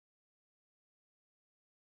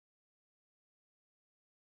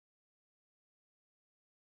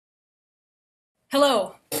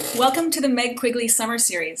Hello, welcome to the Meg Quigley Summer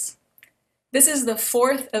Series. This is the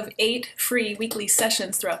fourth of 8 free weekly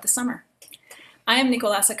sessions throughout the summer. I am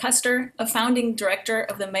Nicolasa Custer, a founding director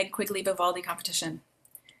of the Meg Quigley Vivaldi Competition.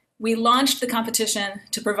 We launched the competition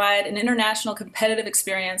to provide an international competitive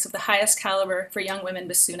experience of the highest caliber for young women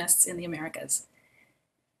bassoonists in the Americas.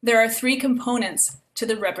 There are 3 components to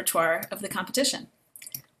the repertoire of the competition.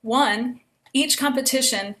 1, each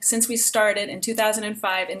competition since we started in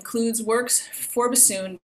 2005 includes works for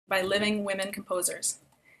bassoon by living women composers.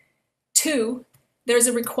 2, there's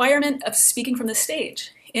a requirement of speaking from the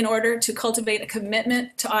stage in order to cultivate a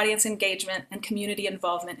commitment to audience engagement and community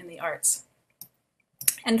involvement in the arts.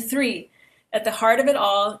 And 3, at the heart of it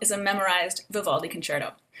all is a memorized Vivaldi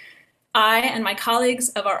concerto. I and my colleagues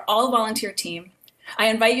of our all-volunteer team, I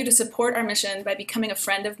invite you to support our mission by becoming a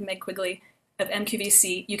friend of Meg Quigley of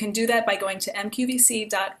MQVC. You can do that by going to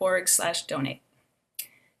mqvc.org/donate.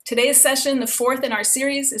 Today's session, the 4th in our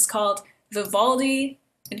series, is called Vivaldi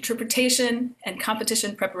Interpretation and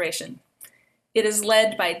Competition Preparation. It is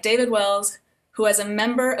led by David Wells, who as a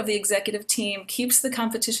member of the executive team keeps the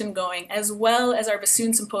competition going, as well as our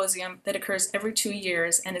bassoon symposium that occurs every 2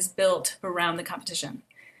 years and is built around the competition.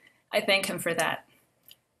 I thank him for that.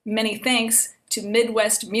 Many thanks to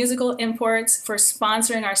Midwest Musical Imports for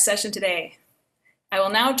sponsoring our session today. I will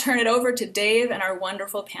now turn it over to Dave and our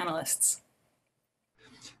wonderful panelists.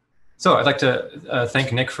 So I'd like to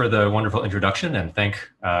thank Nick for the wonderful introduction and thank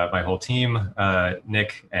my whole team,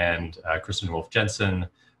 Nick and Kristen Wolf-Jensen,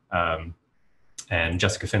 and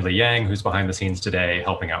Jessica Findlay-Yang, who's behind the scenes today,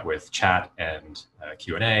 helping out with chat and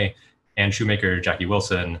Q&A, Ann Shoemaker, Jackie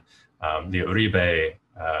Wilson, Leo Uribe,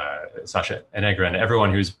 Sasha Enegra, and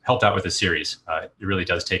everyone who's helped out with this series. It really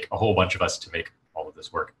does take a whole bunch of us to make all of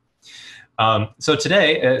this work. So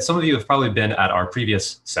today, some of you have probably been at our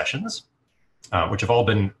previous sessions, which have all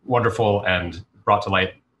been wonderful and brought to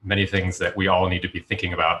light many things that we all need to be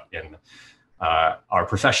thinking about in our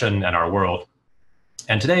profession and our world.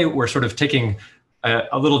 And today we're sort of taking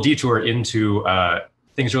a little detour into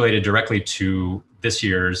things related directly to this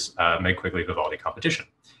year's Meg Quigley Vivaldi competition.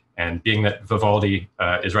 And being that Vivaldi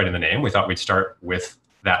is right in the name, we thought we'd start with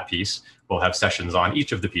that piece. We'll have sessions on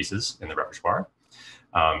each of the pieces in the repertoire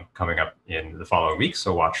coming up in the following weeks,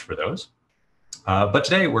 so watch for those. But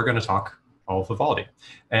today we're going to talk all Vivaldi.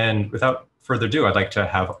 And without further ado, I'd like to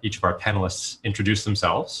have each of our panelists introduce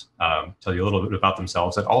themselves, tell you a little bit about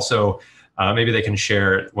themselves, and also maybe they can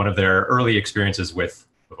share one of their early experiences with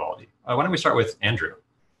Vivaldi. Why don't we start with Andrew?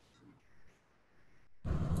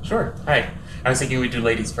 Sure. Hi. I was thinking we'd do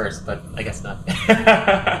ladies first, but I guess not.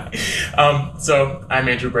 So I'm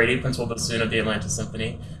Andrew Brady, principal bassoon of the Atlanta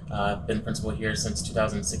Symphony. I've been principal here since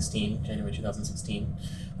 2016, January 2016.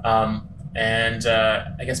 And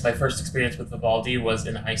I guess my first experience with Vivaldi was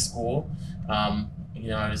in high school. I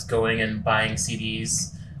was going and buying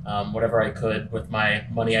CDs, whatever I could with my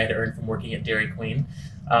money I had earned from working at Dairy Queen.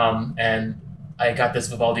 And I got this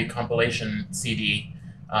Vivaldi compilation CD,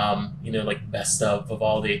 like best of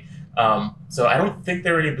Vivaldi. So I don't think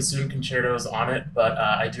there were any bassoon concertos on it, but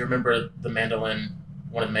I do remember the mandolin,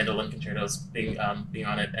 one of the mandolin concertos being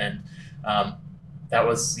on it. And that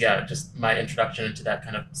was, just my introduction into that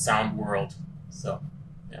kind of sound world. So,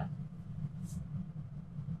 yeah.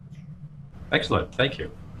 Excellent, thank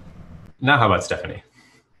you. Now how about Stephanie?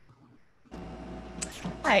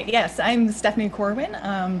 Hi, yes, I'm Stephanie Corwin,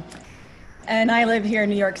 and I live here in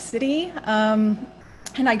New York City.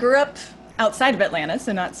 And I grew up outside of Atlanta,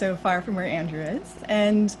 so not so far from where Andrew is.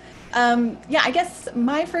 And I guess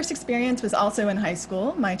my first experience was also in high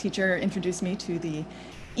school. My teacher introduced me to the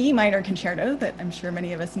E minor concerto that I'm sure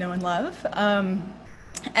many of us know and love. I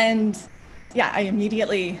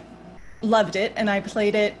immediately loved it, and I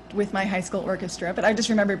played it with my high school orchestra. But I just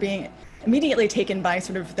remember being immediately taken by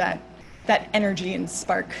sort of that energy and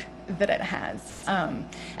spark that it has.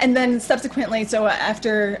 And then subsequently, so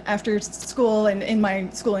after school and in my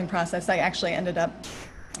schooling process, I actually ended up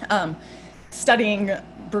studying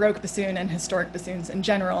Baroque bassoon and historic bassoons in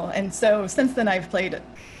general. And so since then, I've played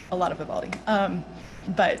a lot of Vivaldi.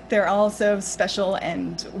 But they're all so special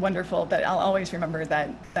and wonderful that I'll always remember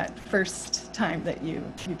that first time that you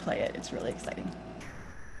play it. It's really exciting.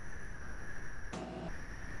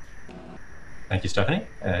 Thank you, Stephanie.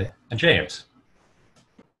 And James.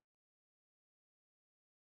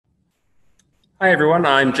 Hi, everyone.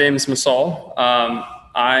 I'm James Massal.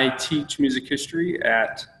 I teach music history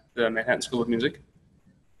at the Manhattan School of Music,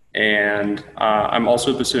 and I'm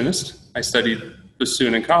also a bassoonist. I studied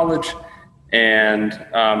bassoon in college, and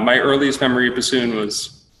my earliest memory of bassoon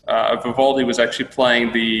was Vivaldi was actually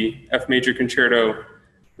playing the F major concerto,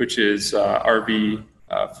 which is RV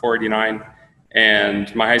 489,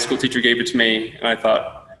 And my high school teacher gave it to me, and I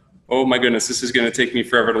thought, oh my goodness, this is going to take me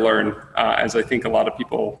forever to learn, as I think a lot of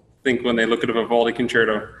people think when they look at a Vivaldi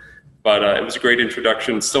concerto. But it was a great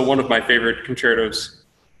introduction, still one of my favorite concertos,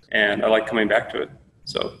 and I like coming back to it.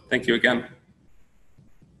 So thank you again.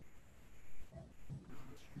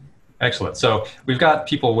 Excellent. So we've got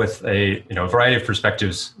people with a variety of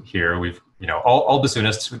perspectives here. We've all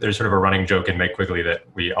bassoonists. There's sort of a running joke in Meg Quigley that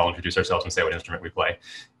we all introduce ourselves and say what instrument we play,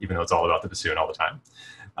 even though it's all about the bassoon all the time.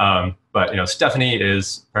 But Stephanie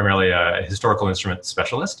is primarily a historical instrument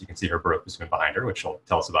specialist. You can see her Baroque bassoon behind her, which she'll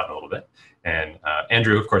tell us about in a little bit. And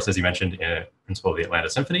Andrew, of course, as you mentioned, principal of the Atlanta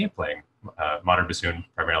Symphony, playing modern bassoon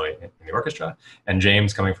primarily in the orchestra. And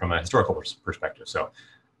James coming from a historical perspective. So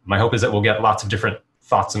my hope is that we'll get lots of different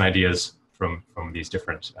thoughts and ideas from these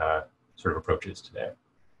different sort of approaches today.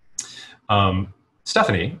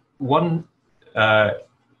 Stephanie,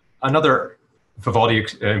 another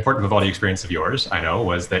important Vivaldi experience of yours, I know,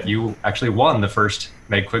 was that you actually won the first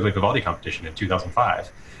Meg Quigley Vivaldi competition in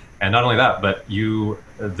 2005. And not only that, but the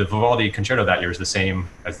Vivaldi concerto that year is the same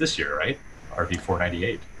as this year, right? RV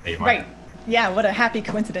 498. Right. Yeah, what a happy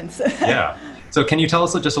coincidence. Yeah. So can you tell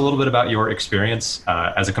us just a little bit about your experience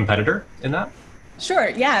as a competitor in that? Sure,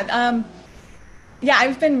 yeah.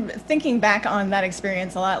 I've been thinking back on that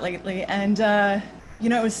experience a lot lately, and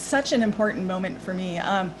it was such an important moment for me.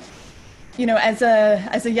 As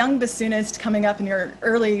a young bassoonist coming up in your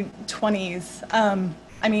early 20s,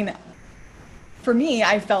 for me,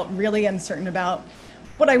 I felt really uncertain about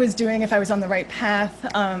what I was doing, if I was on the right path.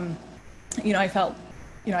 I felt,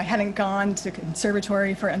 I hadn't gone to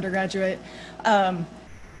conservatory for undergraduate,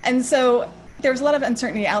 and so there was a lot of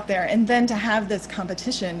uncertainty out there. And then to have this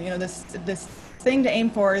competition, this thing to aim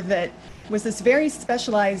for that was this very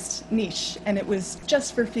specialized niche, and it was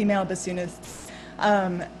just for female bassoonists.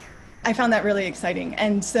 I found that really exciting.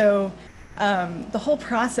 And so the whole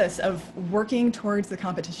process of working towards the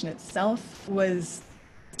competition itself was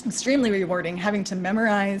extremely rewarding, having to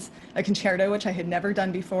memorize a concerto, which I had never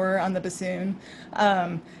done before on the bassoon,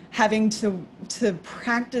 having to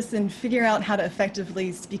practice and figure out how to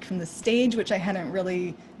effectively speak from the stage, which I hadn't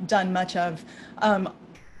really done much of.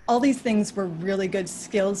 All these things were really good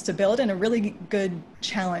skills to build and a really good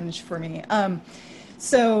challenge for me.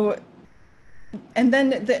 And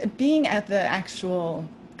then being at the actual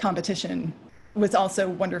competition was also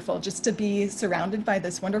wonderful, just to be surrounded by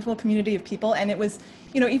this wonderful community of people. And it was,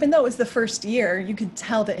 even though it was the first year, you could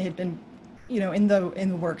tell that it had been, in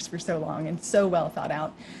the works for so long and so well thought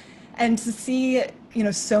out. And to see,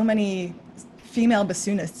 so many female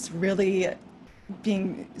bassoonists really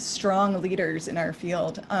being strong leaders in our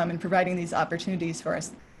field and providing these opportunities for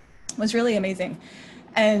us was really amazing.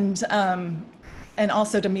 And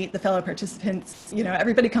also to meet the fellow participants,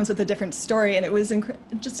 everybody comes with a different story, and it was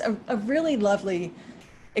just a really lovely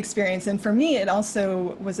experience. And for me, it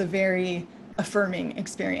also was a very affirming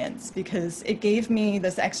experience, because it gave me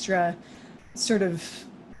this extra sort of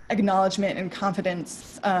acknowledgement and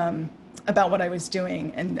confidence about what I was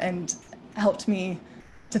doing, and helped me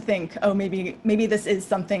to think, oh, maybe this is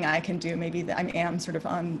something I can do. Maybe I am sort of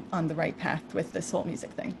on the right path with this whole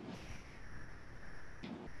music thing.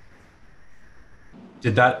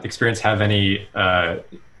 Did that experience have any,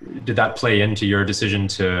 did that play into your decision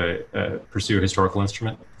to pursue a historical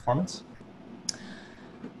instrument performance?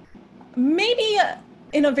 Maybe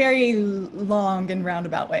in a very long and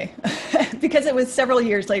roundabout way, because it was several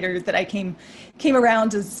years later that I came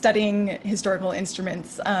around to studying historical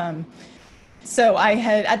instruments. So I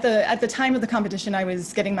had, at the time of the competition, I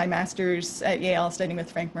was getting my master's at Yale, studying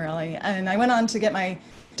with Frank Morelli, and I went on to get my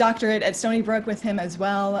doctorate at Stony Brook with him as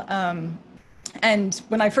well. And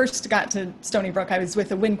when I first got to Stony Brook, I was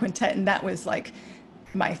with a wind quintet, and that was like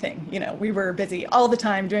my thing. We were busy all the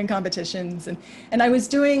time doing competitions, and I was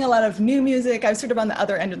doing a lot of new music. I was sort of on the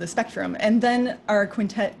other end of the spectrum. And then our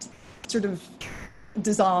quintet sort of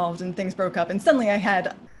dissolved and things broke up, and suddenly I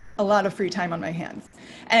had a lot of free time on my hands.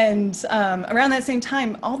 And around that same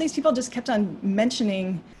time, all these people just kept on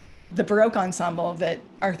mentioning the Baroque ensemble that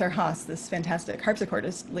Arthur Haas, this fantastic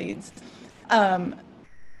harpsichordist, leads.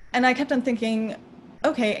 And I kept on thinking,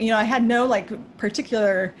 okay, I had no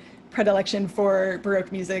particular predilection for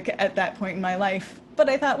Baroque music at that point in my life, but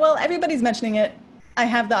I thought, well, everybody's mentioning it. I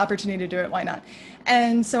have the opportunity to do it, why not?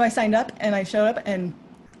 And so I signed up, and I showed up, and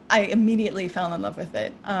I immediately fell in love with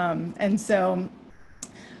it. And so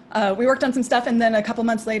we worked on some stuff, and then a couple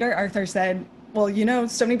months later, Arthur said, well,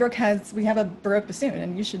 Stony Brook we have a Baroque bassoon,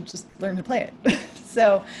 and you should just learn to play it.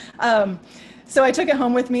 So I took it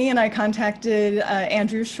home with me and I contacted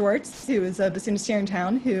Andrew Schwartz, who is a bassoonist here in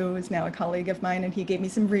town, who is now a colleague of mine, and he gave me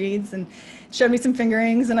some reeds and showed me some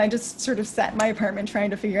fingerings, and I just sort of sat in my apartment trying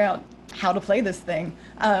to figure out how to play this thing.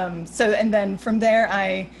 And then from there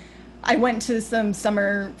I went to some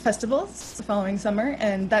summer festivals the following summer,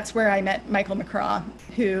 and that's where I met Michael McCraw,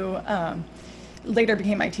 who later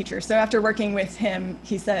became my teacher. So after working with him,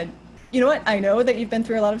 he said, you know what, I know that you've been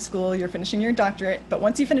through a lot of school, you're finishing your doctorate, but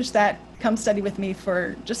once you finish that, come study with me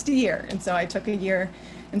for just a year. And so I took a year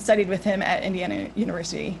and studied with him at Indiana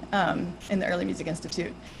University in the Early Music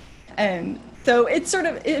Institute. And so it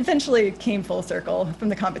eventually came full circle from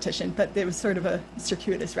the competition, but it was sort of a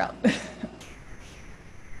circuitous route.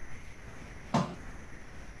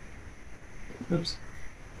 Oops.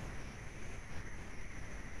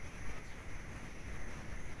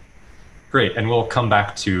 Great, and we'll come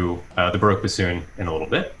back to the Baroque bassoon in a little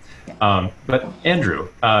bit. But Andrew,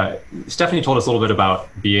 Stephanie told us a little bit about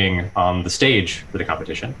being on the stage for the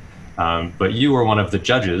competition, but you were one of the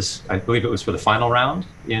judges. I believe it was for the final round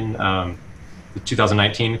in the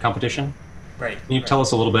 2019 competition. Right. Can you tell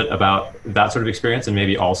us a little bit about that sort of experience, and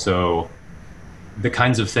maybe also the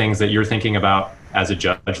kinds of things that you're thinking about as a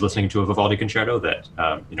judge listening to a Vivaldi concerto that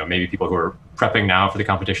maybe people who are prepping now for the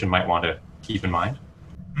competition might want to keep in mind?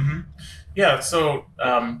 Mm-hmm. Yeah, so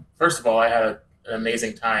first of all, I had an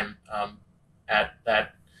amazing time at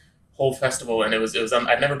that whole festival, and it was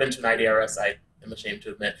I've never been to an IDRS, I am ashamed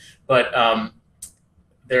to admit, but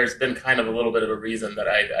there's been kind of a little bit of a reason that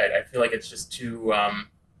I feel like it's just too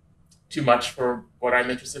much for what I'm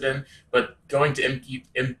interested in. But going to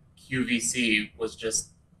MQVC was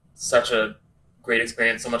just such a great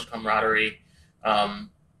experience, so much camaraderie,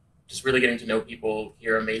 just really getting to know people,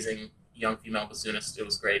 hear amazing young female bassoonists. It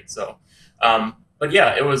was great. So, but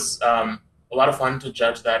yeah, it was a lot of fun to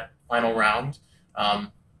judge that final round.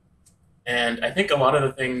 And I think a lot of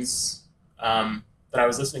the things that I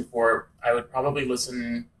was listening for, I would probably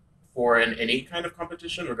listen for in any kind of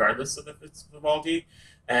competition, regardless of if it's Vivaldi.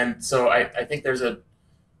 And so I think there's a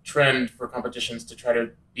trend for competitions to try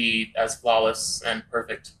to be as flawless and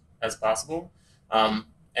perfect as possible.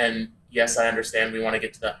 And yes, I understand we want to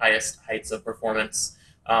get to the highest heights of performance,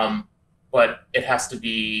 but it has to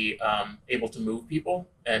be able to move people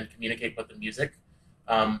and communicate what the music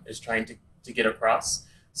is trying to get across.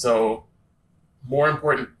 So more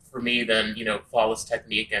important for me than flawless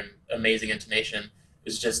technique and amazing intonation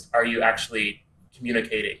is just, are you actually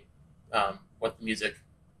communicating what the music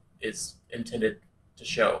is intended to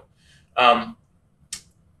show?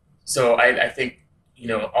 So I think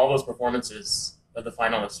all those performances of the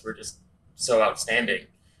finalists were just so outstanding.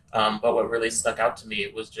 But what really stuck out to me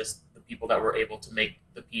was just the people that were able to make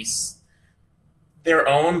the piece their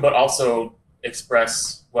own, but also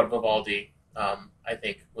express what Vivaldi, I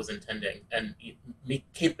think, was intending, and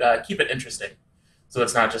keep it interesting. So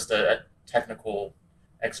it's not just a technical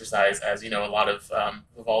exercise, as a lot of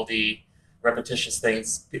Vivaldi repetitious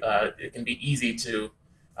things. It can be easy to.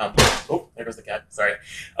 Oh, there goes the cat. Sorry,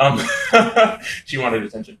 she wanted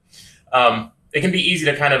attention. It can be easy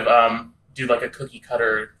to kind of do like a cookie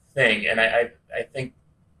cutter thing, and I think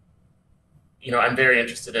I'm very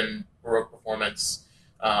interested in Baroque performance.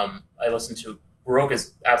 I listen to Baroque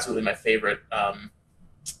is absolutely my favorite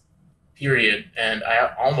period, and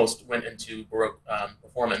I almost went into Baroque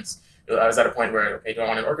performance. I was at a point where, okay, do I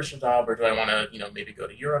want an orchestra job, or do I want to maybe go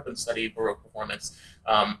to Europe and study Baroque performance?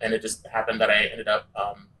 And it just happened that I ended up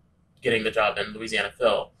getting the job in Louisiana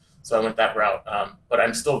Phil. So I went that route, but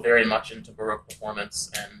I'm still very much into Baroque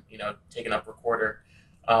performance and, taking up recorder.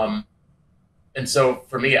 And so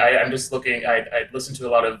for me, I'm just looking, I listened to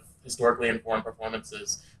a lot of historically informed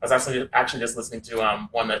performances. I was actually just listening to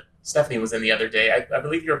one that Stephanie was in the other day. I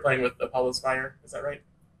believe you were playing with Apollo's Fire, is that right?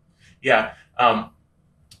 Yeah.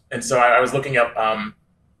 And so I was looking up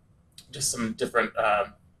just some different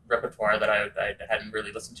repertoire that I hadn't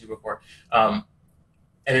really listened to before.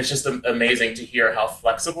 And it's just amazing to hear how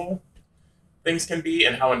flexible things can be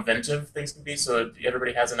and how inventive things can be. So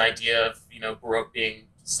everybody has an idea of, Baroque being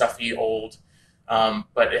stuffy, old,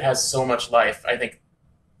 but it has so much life. I think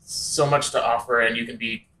so much to offer, and you can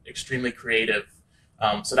be extremely creative.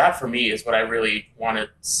 So that for me is what I really want to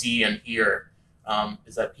see and hear,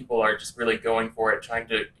 is that people are just really going for it, trying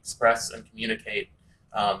to express and communicate,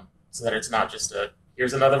 so that it's not just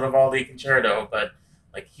here's another Vivaldi concerto, but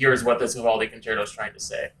like, here's what this Vivaldi concerto is trying to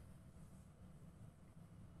say.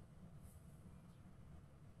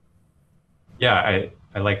 Yeah,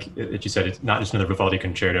 I like that you said it's not just another Vivaldi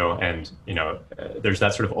concerto, and there's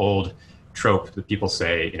that sort of old trope that people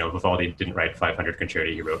say, Vivaldi didn't write 500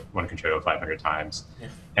 concerti, he wrote one concerto 500 times. Yeah.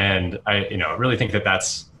 And I really think that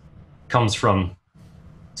that's comes from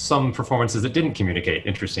some performances that didn't communicate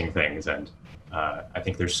interesting things, and I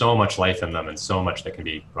think there's so much life in them and so much that can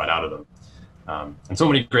be brought out of them. And so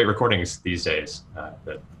many great recordings these days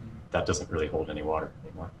that doesn't really hold any water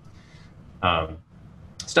anymore.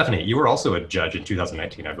 Stephanie, you were also a judge in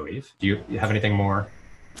 2019, I believe. Do you have anything more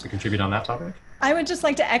to contribute on that topic? I would just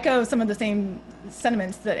like to echo some of the same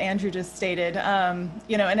sentiments that Andrew just stated.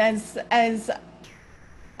 You know, and as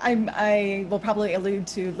I will probably allude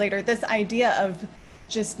to later, this idea of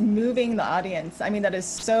just moving the audience, I mean, that is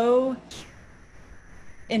so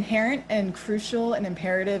inherent and crucial and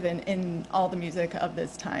imperative in all the music of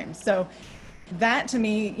this time. So that, to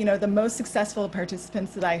me, you know, the most successful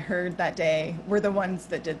participants that I heard that day were the ones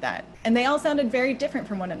that did that. And they all sounded very different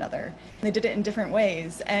from one another. They did it in different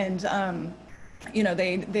ways. And, you know,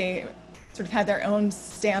 they sort of had their own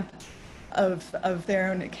stamp of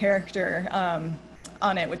their own character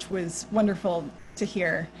on it, which was wonderful to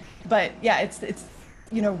hear. But yeah, it's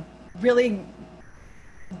you know, really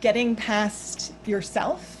getting past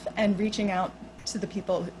yourself and reaching out to the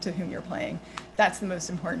people to whom you're playing. That's the most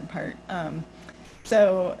important part.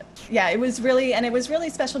 So yeah, it was really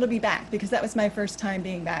special to be back, because that was my first time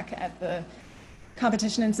being back at the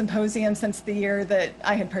competition and symposium since the year that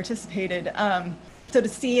I had participated. So to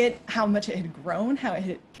see it, how much it had grown, how it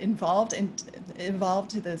had evolved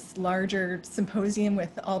to this larger symposium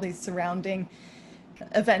with all these surrounding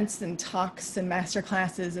events and talks and master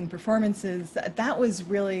classes and performances, that was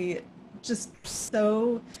really just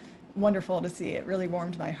so wonderful to see. It really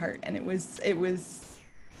warmed my heart, and it was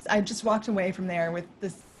I just walked away from there with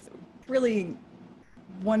this really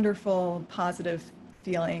wonderful, positive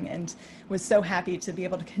feeling, and was so happy to be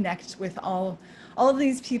able to connect with all of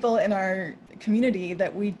these people in our community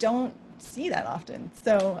that we don't see that often.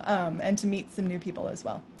 So and to meet some new people as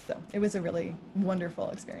well. So it was a really wonderful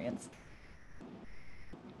experience.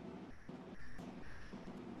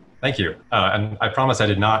 Thank you. And I promise I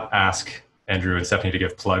did not ask Andrew and Stephanie to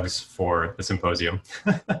give plugs for the symposium.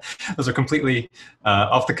 Those are completely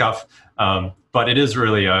off the cuff, but it is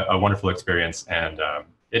really a wonderful experience. And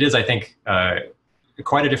it is, I think,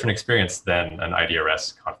 quite a different experience than an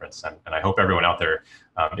IDRS conference. And I hope everyone out there,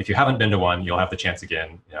 if you haven't been to one, you'll have the chance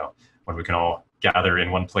again, you know, when we can all gather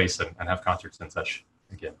in one place and have concerts and such,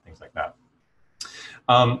 again, things like that.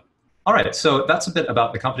 All right, so that's a bit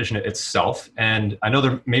about the competition itself. And I know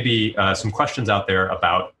there may be some questions out there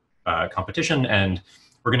about competition, and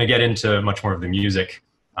we're gonna get into much more of the music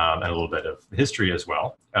and a little bit of the history as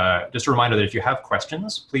well. Just a reminder that if you have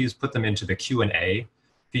questions, please put them into the Q&A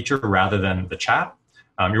feature rather than the chat.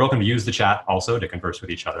 You're welcome to use the chat also to converse with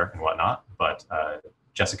each other and whatnot, but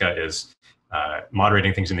Jessica is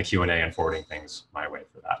moderating things in the Q&A and forwarding things my way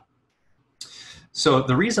for that. So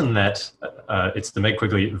the reason that it's the Meg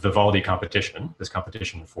Quigley Vivaldi Competition, this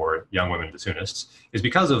competition for young women bassoonists, is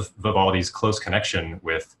because of Vivaldi's close connection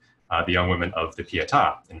with the young women of the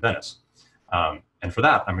Pietà in Venice. And for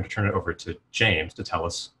that, I'm going to turn it over to James to tell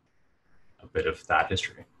us a bit of that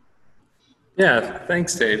history. Yeah,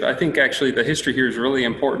 thanks, Dave. I think actually the history here is really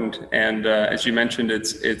important. And as you mentioned,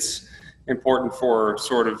 it's important for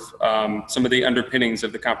sort of some of the underpinnings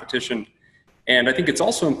of the competition. And I think it's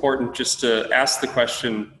also important just to ask the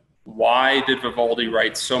question, why did Vivaldi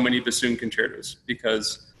write so many bassoon concertos?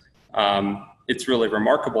 Because it's really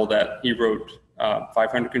remarkable that he wrote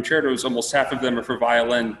 500 concertos, almost half of them are for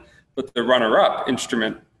violin, but the runner-up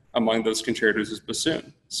instrument among those concertos is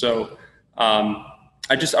bassoon. So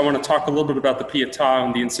I want to talk a little bit about the Pietà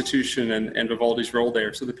and the institution and Vivaldi's role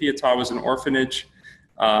there. So the Pietà was an orphanage.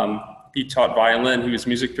 He taught violin, he was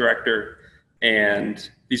music director, and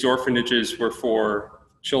these orphanages were for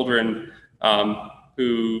children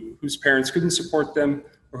whose parents couldn't support them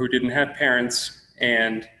or who didn't have parents.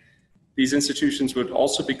 And these institutions would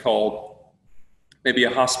also be called maybe a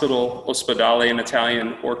hospital, ospedale in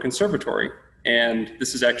Italian, or conservatory. And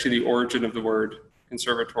this is actually the origin of the word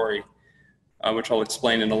conservatory, which I'll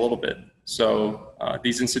explain in a little bit. So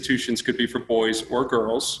these institutions could be for boys or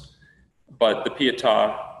girls, but the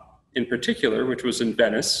Pietà in particular, which was in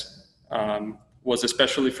Venice, was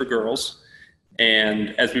especially for girls.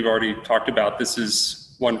 And as we've already talked about, this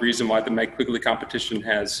is one reason why the Meg Quigley competition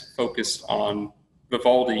has focused on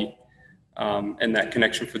Vivaldi and that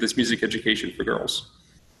connection for this music education for girls.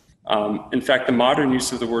 In fact, the modern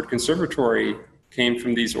use of the word conservatory came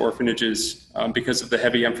from these orphanages because of the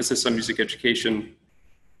heavy emphasis on music education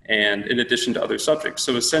and in addition to other subjects.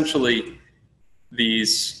 So essentially,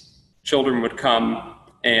 these children would come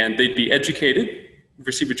and they'd be educated,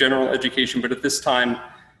 receive a general education, but at this time,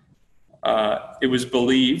 it was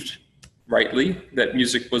believed, rightly, that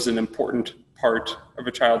music was an important part of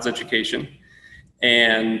a child's education.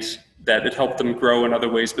 And that it helped them grow in other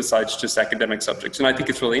ways besides just academic subjects. And I think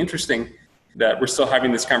it's really interesting that we're still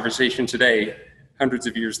having this conversation today, hundreds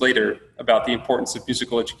of years later, about the importance of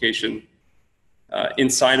musical education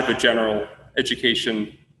inside of a general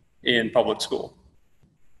education in public school.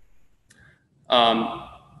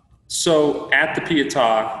 So at the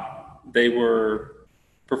Pietà, they were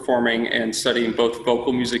performing and studying both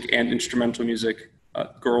vocal music and instrumental music.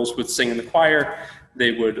 Girls would sing in the choir,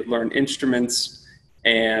 they would learn instruments,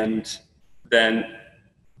 and then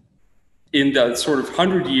in the sort of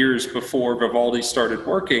 100 years before Vivaldi started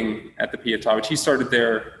working at the Pietà, which he started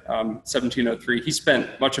there 1703, he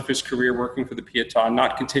spent much of his career working for the Pietà,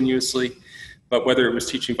 not continuously, but whether it was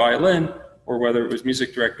teaching violin or whether it was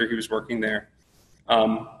music director, he was working there.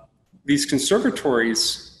 These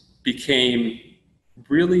conservatories became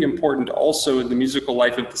really important also in the musical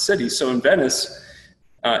life of the city. So in Venice,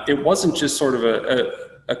 it wasn't just sort of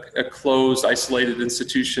a closed, isolated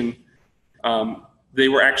institution. They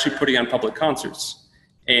were actually putting on public concerts.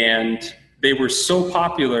 And they were so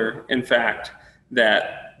popular, in fact,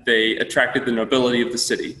 that they attracted the nobility of the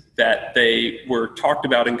city, that they were talked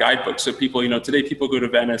about in guidebooks. So people, today people go to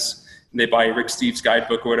Venice and they buy a Rick Steves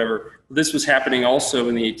guidebook or whatever. This was happening also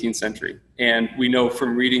in the 18th century. And we know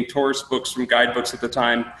from reading tourist books, from guidebooks at the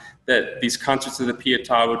time, that these concerts of the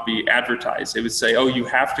Pietà would be advertised. They would say, oh, you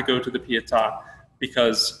have to go to the Pietà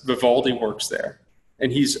because Vivaldi works there.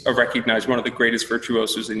 And he's recognized one of the greatest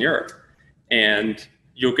virtuosos in Europe. And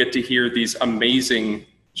you'll get to hear these amazing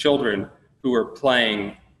children who are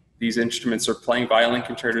playing these instruments, or playing violin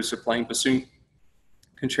concertos, or playing bassoon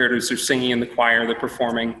concertos, they're singing in the choir, they're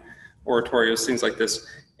performing oratorios, things like this.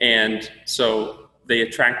 And so they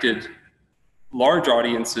attracted large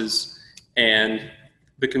audiences, and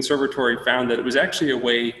the conservatory found that it was actually a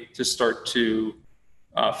way to start to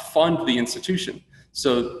fund the institution.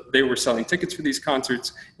 So they were selling tickets for these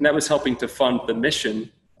concerts, and that was helping to fund the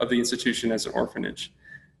mission of the institution as an orphanage.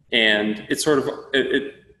 And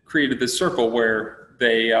it created this circle where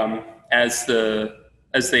they, as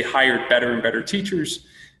they hired better and better teachers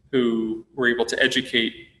who were able to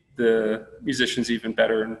educate the musicians even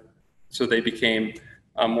better, and so they became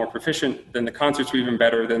more proficient, then the concerts were even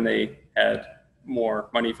better, then they had more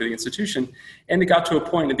money for the institution. And it got to a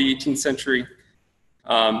point in the 18th century,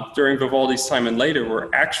 during Vivaldi's time and later, where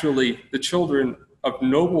actually the children of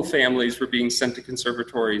noble families were being sent to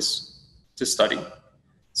conservatories to study,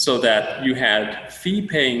 so that you had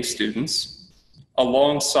fee-paying students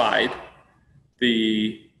alongside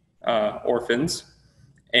the orphans.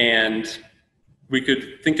 And we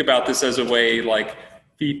could think about this as a way like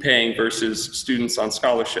fee-paying versus students on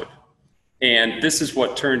scholarship. And this is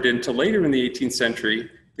what turned into, later in the 18th century,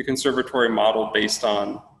 the conservatory model based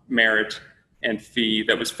on merit and fee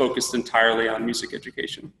that was focused entirely on music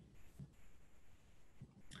education.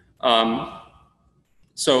 But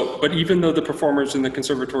even though the performers in the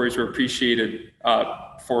conservatories were appreciated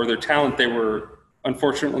for their talent, they were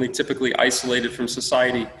unfortunately typically isolated from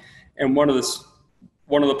society. And one of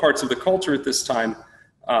the parts of the culture at this time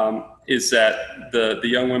is that the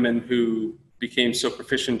young women who became so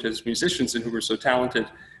proficient as musicians and who were so talented,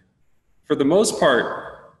 for the most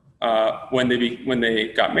part, when they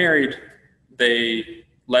got married, they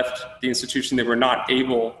left the institution. They were not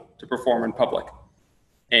able to perform in public.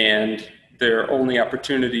 And their only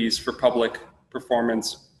opportunities for public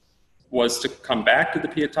performance was to come back to the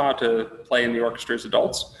Pietà to play in the orchestra as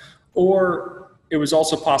adults, or it was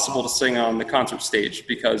also possible to sing on the concert stage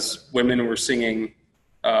because women were singing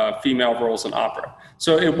female roles in opera.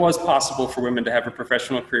 So it was possible for women to have a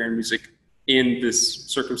professional career in music in this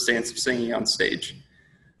circumstance of singing on stage.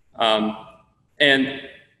 And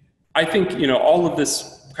I think, all of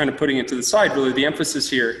this kind of putting it to the side, really the emphasis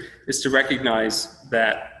here is to recognize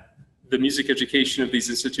that the music education of these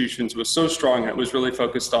institutions was so strong that it was really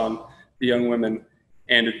focused on the young women,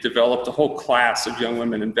 and it developed a whole class of young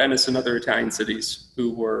women in Venice and other Italian cities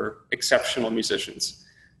who were exceptional musicians.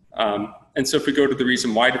 And so if we go to the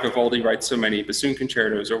reason, why did Vivaldi write so many bassoon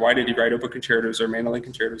concertos, or why did he write oboe concertos or mandolin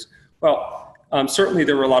concertos? Well, certainly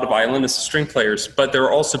there were a lot of violinists and string players, but there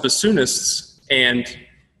were also bassoonists, and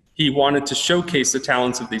he wanted to showcase the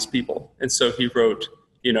talents of these people. And so he wrote,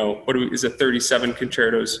 37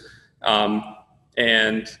 concertos,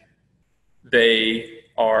 and they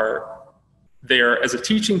are there as a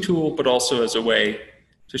teaching tool, but also as a way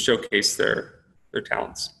to showcase their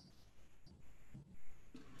talents.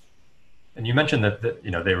 And you mentioned that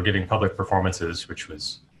they were giving public performances, which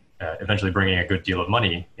was eventually bringing a good deal of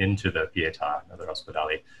money into the Pietà, another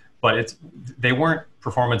ospedali. But they weren't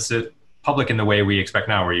performances public in the way we expect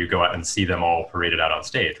now, where you go out and see them all paraded out on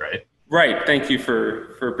stage, right? Right. Thank you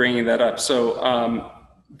for bringing that up. So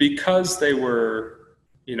because they were,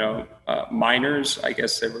 minors, I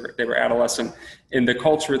guess they were adolescent, in the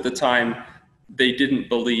culture at the time, they didn't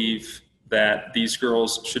believe that these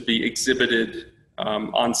girls should be exhibited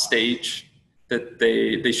on stage, that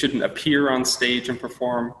they shouldn't appear on stage and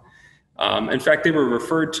perform. In fact, they were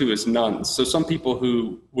referred to as nuns. So some people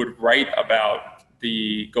who would write about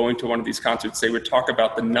going to one of these concerts, they would talk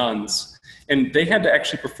about the nuns, and they had to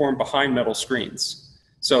actually perform behind metal screens.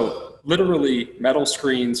 So literally metal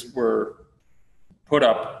screens were put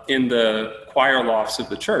up in the choir lofts of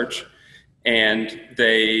the church, and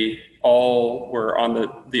they all were on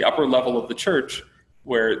the upper level of the church,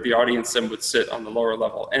 where the audience then would sit on the lower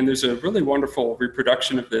level. And there's a really wonderful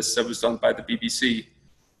reproduction of this that was done by the BBC.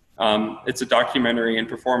 It's a documentary and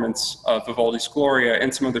performance of Vivaldi's Gloria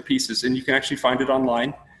and some other pieces, and you can actually find it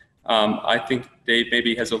online. I think Dave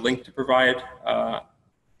maybe has a link to provide,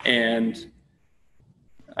 and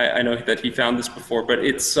I know that he found this before, but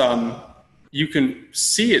it's you can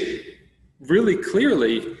see it really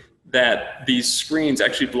clearly that these screens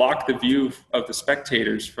actually block the view of the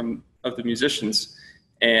spectators of the musicians,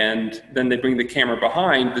 and then they bring the camera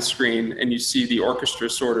behind the screen, and you see the orchestra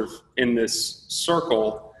sort of in this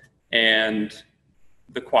circle, and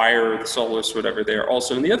the choir or the soloists, whatever, there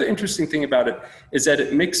also. And the other interesting thing about it is that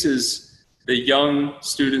it mixes the young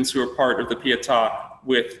students who are part of the Pietà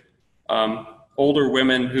with older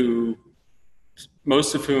women who,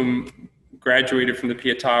 most of whom graduated from the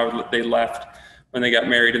Pietà, they left when they got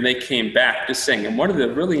married, and they came back to sing. And one of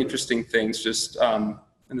the really interesting things, just, and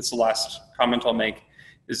this is the last comment I'll make,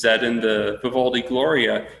 is that in the Vivaldi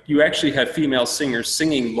Gloria, you actually have female singers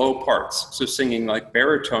singing low parts, so singing like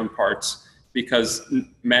baritone parts, because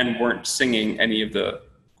men weren't singing any of the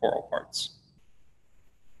choral parts.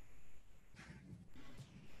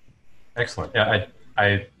 Excellent. Yeah,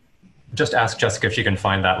 I just asked Jessica if she can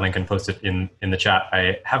find that link and post it in the chat.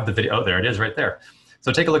 I have the video. Oh, there it is right there.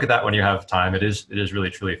 So take a look at that when you have time. It is really,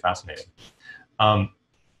 truly fascinating.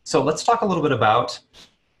 So let's talk a little bit about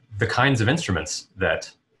the kinds of instruments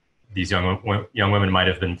that these young women might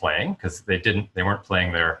have been playing, because they weren't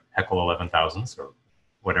playing their Heckel 11,000s or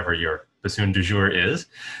whatever your bassoon du jour is.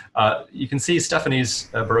 You can see Stephanie's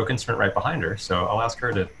Baroque instrument right behind her, so I'll ask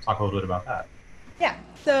her to talk a little bit about that. Yeah,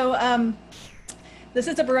 so this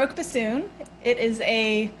is a Baroque bassoon. It is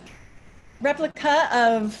a replica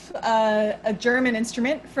of a German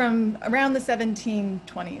instrument from around the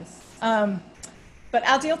 1720s. But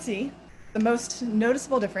as you'll see, the most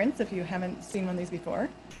noticeable difference, if you haven't seen one of these before,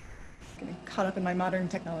 getting caught up in my modern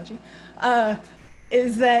technology,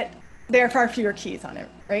 is that there are far fewer keys on it,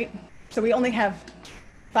 right? So we only have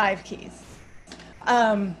 5 keys.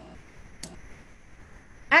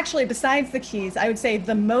 Actually, besides the keys, I would say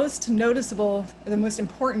the most noticeable, the most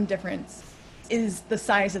important difference is the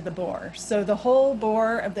size of the bore. So the whole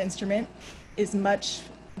bore of the instrument is much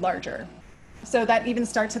larger. So that even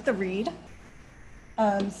starts at the reed.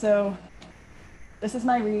 So this is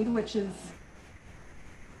my reed, which is,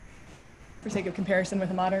 for sake of comparison with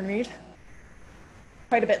a modern reed,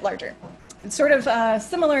 quite a bit larger. It's sort of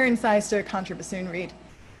similar in size to a contrabassoon reed.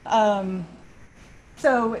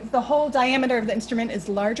 So the whole diameter of the instrument is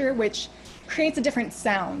larger, which creates a different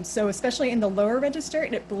sound. So especially in the lower register,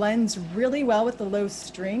 it blends really well with the low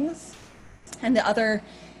strings and the other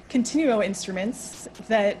continuo instruments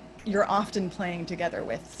that you're often playing together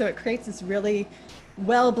with. So it creates this really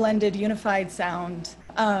well-blended, unified sound.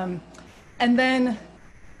 And then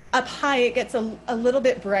up high, it gets a little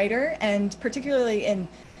bit brighter, and particularly in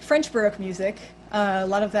French Baroque music, a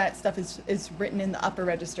lot of that stuff is written in the upper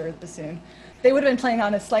register of the bassoon. They would have been playing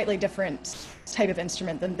on a slightly different type of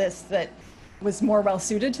instrument than this that was more well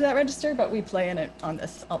suited to that register, but we play in it on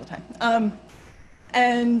this all the time.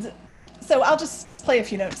 And so I'll just play a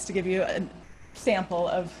few notes to give you a sample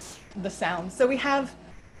of the sound. So we have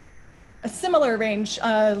a similar range,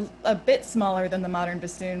 a bit smaller than the modern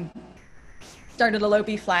bassoon. Start at a low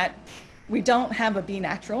B flat. We don't have a B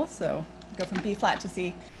natural, so go from B flat to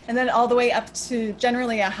C, and then all the way up to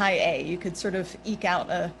generally a high A. You could sort of eke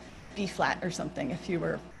out a B flat or something if you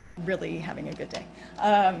were really having a good day.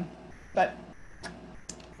 But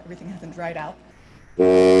everything hasn't dried out. So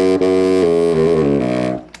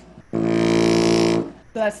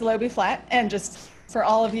that's the low B flat. And just for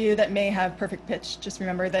all of you that may have perfect pitch, just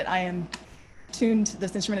remember that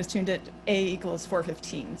this instrument is tuned at A equals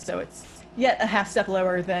 415. So it's yet a half step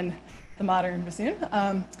lower than the modern bassoon.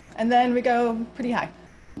 And then we go pretty high.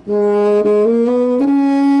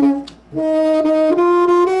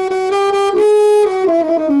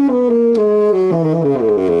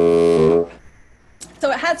 So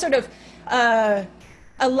it had sort of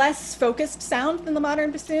a less focused sound than the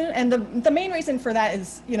modern bassoon. And the main reason for that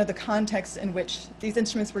is, the context in which these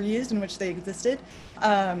instruments were used, in which they existed.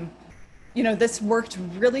 This worked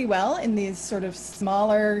really well in these sort of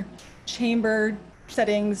smaller chamber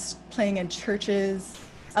settings, playing in churches.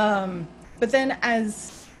 But then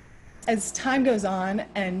as time goes on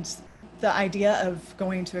and the idea of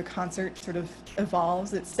going to a concert sort of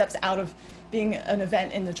evolves, it steps out of being an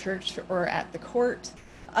event in the church or at the court,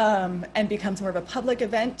 and becomes more of a public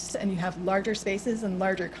event, and you have larger spaces and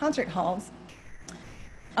larger concert halls.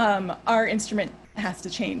 Our instrument has to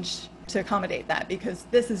change to accommodate that, because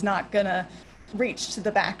this is not going to reach to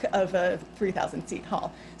the back of a 3,000 seat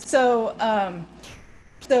hall. So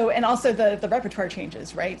and also the repertoire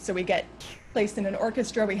changes, right? So we get placed in an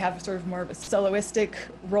orchestra, we have sort of more of a soloistic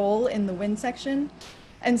role in the wind section.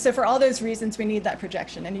 And so for all those reasons, we need that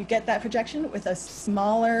projection. And you get that projection with a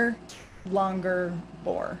smaller, longer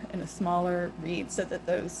bore and a smaller reed, so that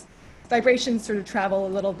those vibrations sort of travel a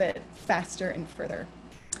little bit faster and further.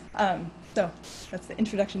 So that's the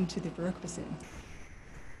introduction to the Baroque bassoon.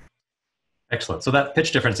 Excellent. So that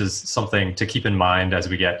pitch difference is something to keep in mind as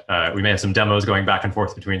we get, we may have some demos going back and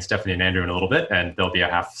forth between Stephanie and Andrew in a little bit, and they'll be a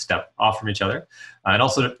half step off from each other. And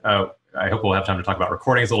also, I hope we'll have time to talk about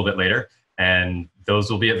recordings a little bit later, and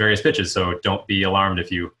those will be at various pitches. So don't be alarmed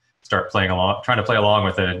if you start playing along, trying to play along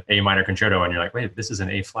with an A minor concerto, and you're like, wait, this is an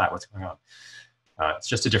A flat, what's going on? It's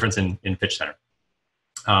just a difference in pitch center.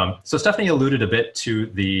 So Stephanie alluded a bit to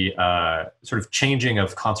the sort of changing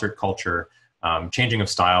of concert culture, changing of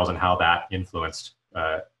styles, and how that influenced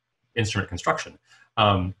instrument construction.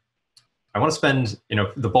 I want to spend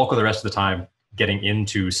the bulk of the rest of the time getting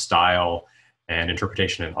into style and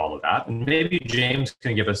interpretation and all of that. And maybe James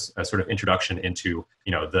can give us a sort of introduction into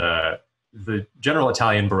the general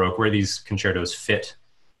Italian Baroque, where these concertos fit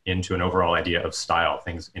into an overall idea of style,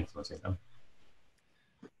 things influencing them.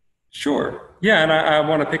 Sure. Yeah, and I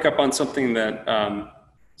want to pick up on something that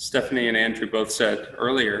Stephanie and Andrew both said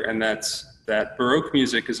earlier, and that's that Baroque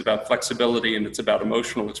music is about flexibility and it's about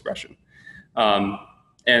emotional expression. And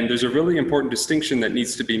there's a really important distinction that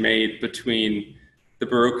needs to be made between the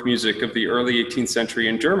Baroque music of the early 18th century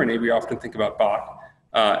in Germany. We often think about Bach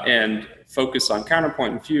and focus on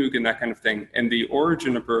counterpoint and fugue and that kind of thing. And the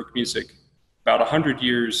origin of Baroque music about 100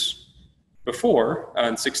 years before,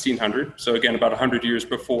 in 1600, so again, about 100 years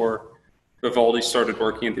before Vivaldi started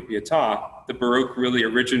working at the Pietà, the Baroque really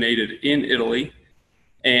originated in Italy.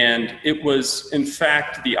 And it was, in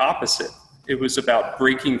fact, the opposite. It was about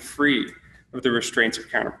breaking free of the restraints of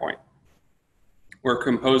counterpoint, where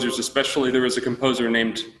composers, especially there was a composer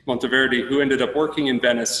named Monteverdi who ended up working in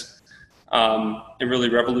Venice and really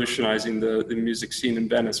revolutionizing the music scene in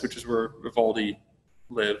Venice, which is where Vivaldi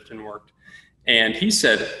lived and worked. And he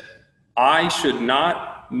said, I should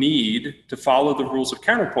not need to follow the rules of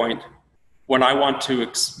counterpoint when I want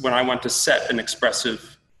to set an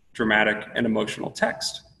expressive, dramatic, and emotional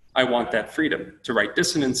text. I want that freedom to write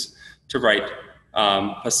dissonance, to write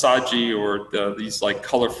passaggi, or these like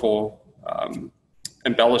colorful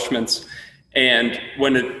embellishments. And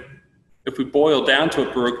if we boil down to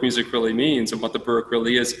what Baroque music really means and what the Baroque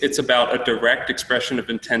really is, it's about a direct expression of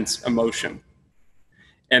intense emotion.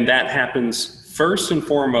 And that happens first and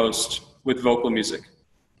foremost with vocal music.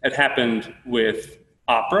 It happened with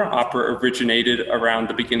opera. Opera originated around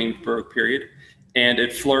the beginning of the Baroque period, and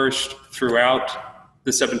it flourished throughout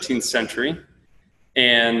the 17th century,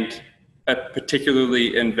 and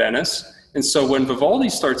particularly in Venice. And so when Vivaldi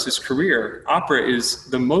starts his career, opera is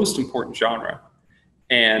the most important genre.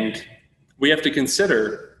 And we have to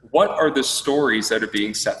consider, what are the stories that are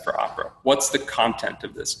being set for opera? What's the content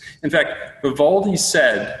of this? In fact, Vivaldi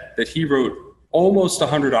said that he wrote almost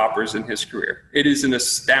 100 operas in his career. It is an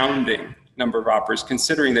astounding number of operas,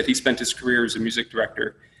 considering that he spent his career as a music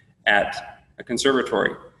director at a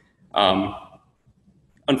conservatory.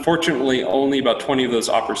 Unfortunately, only about 20 of those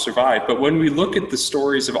operas survived. But when we look at the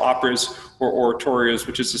stories of operas or oratorios,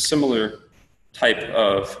 which is a similar type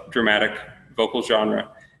of dramatic vocal genre,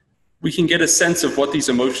 we can get a sense of what these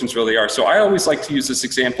emotions really are. So I always like to use this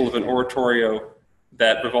example of an oratorio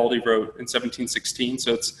that Vivaldi wrote in 1716.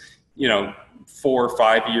 So it's, 4 or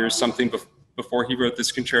 5 years, something before he wrote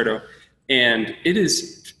this concerto. And it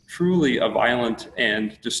is truly a violent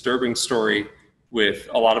and disturbing story with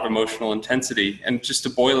a lot of emotional intensity. And just to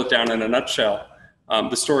boil it down in a nutshell,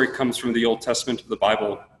 the story comes from the Old Testament of the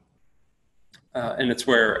Bible. And it's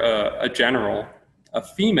where a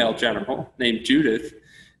female general named Judith,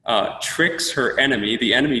 tricks her enemy,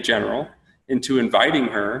 the enemy general, into inviting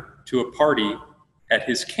her to a party at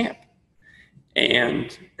his camp.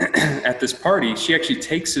 And at this party, she actually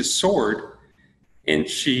takes his sword and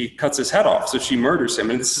she cuts his head off. So she murders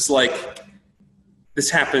him. And this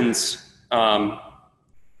happens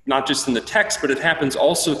not just in the text, but it happens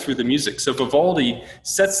also through the music. So Vivaldi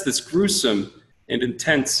sets this gruesome and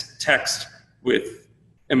intense text with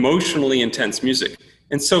emotionally intense music.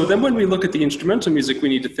 And so then when we look at the instrumental music, we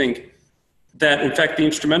need to think that, in fact, the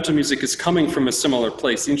instrumental music is coming from a similar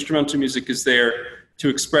place. The instrumental music is there to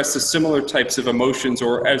express the similar types of emotions,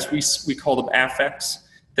 or as we call them, affects,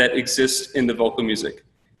 that exist in the vocal music.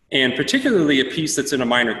 And particularly a piece that's in a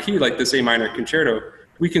minor key, like this A minor concerto,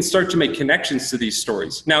 we can start to make connections to these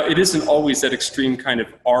stories. Now, it isn't always that extreme kind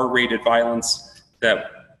of R-rated violence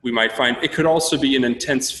that we might find. It could also be an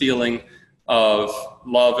intense feeling of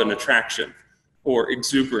love and attraction, or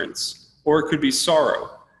exuberance, or it could be sorrow.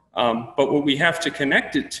 But what we have to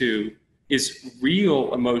connect it to is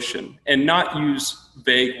real emotion, and not use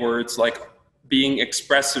vague words like being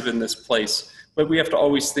expressive in this place, but we have to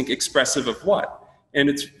always think expressive of what? And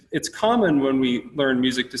it's common when we learn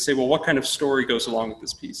music to say, well, what kind of story goes along with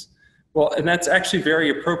this piece? Well, and that's actually very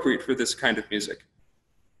appropriate for this kind of music.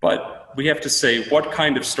 But we have to say, what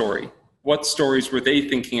kind of story? What stories were they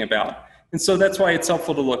thinking about? And so that's why it's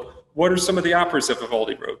helpful to look, what are some of the operas that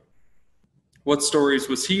Vivaldi wrote? What stories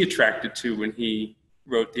was he attracted to when he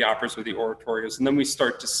wrote the operas or the oratorios? And then we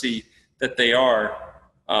start to see that they're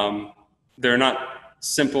not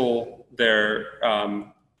simple, they're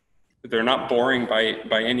not boring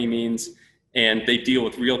by any means, and they deal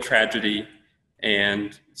with real tragedy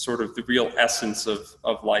and sort of the real essence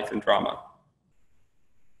of life and drama.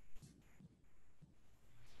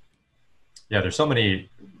 Yeah, there's so many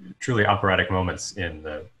truly operatic moments in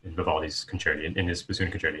Vivaldi's concerti, in his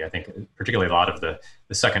bassoon concerti. I think particularly a lot of the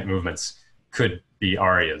second movements could be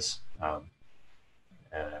arias,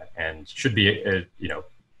 and should be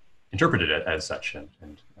interpreted as such, and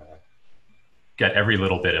get every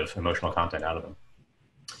little bit of emotional content out of them.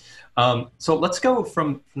 So let's go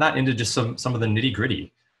from that into just some of the nitty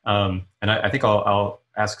gritty. And I think I'll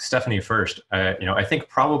ask Stephanie first. I think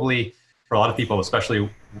probably for a lot of people, especially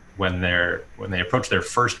when they approach their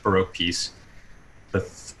first Baroque piece, the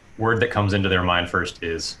word that comes into their mind first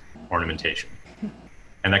is ornamentation.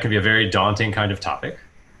 And that can be a very daunting kind of topic.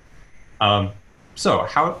 So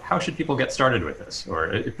how should people get started with this,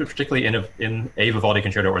 or particularly in a Vivaldi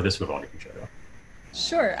concerto or this Vivaldi concerto?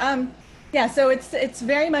 Sure. Yeah, so it's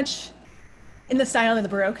very much in the style of the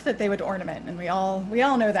Baroque that they would ornament, and we all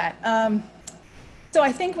know that. So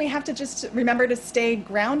I think we have to just remember to stay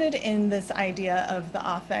grounded in this idea of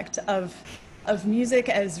the affect of music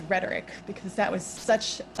as rhetoric, because that was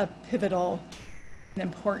such a pivotal and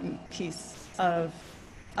important piece of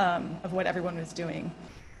what everyone was doing,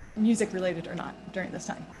 music related or not, during this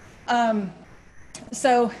time.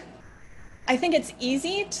 So I think it's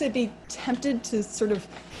easy to be tempted to sort of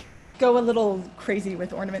go a little crazy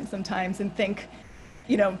with ornaments sometimes and think,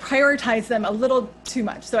 prioritize them a little too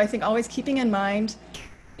much. So I think always keeping in mind,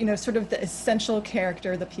 sort of the essential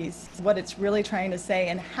character of the piece, what it's really trying to say,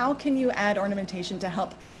 and how can you add ornamentation to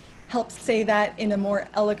help say that in a more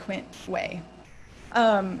eloquent way.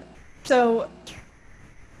 So,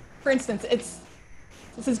 for instance,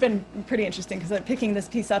 this has been pretty interesting because I'm picking this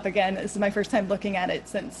piece up again. This is my first time looking at it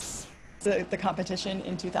since the competition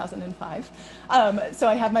in 2005. So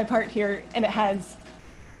I have my part here, and it has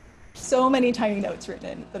so many tiny notes written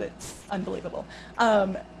in that it's unbelievable.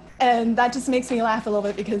 And that just makes me laugh a little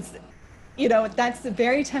bit because, that's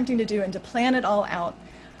very tempting to do and to plan it all out.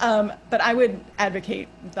 But I would advocate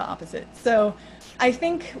the opposite. So I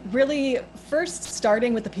think really first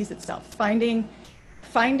starting with the piece itself, finding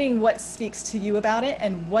what speaks to you about it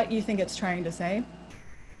and what you think it's trying to say,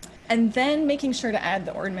 and then making sure to add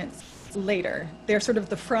the ornaments later. They're sort of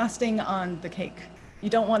the frosting on the cake. You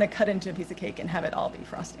don't want to cut into a piece of cake and have it all be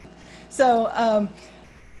frosting. So,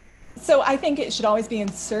 so I think it should always be in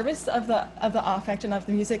service of the affect and of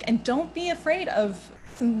the music, and don't be afraid of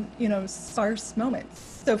some, sparse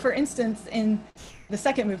moments. So, for instance, in the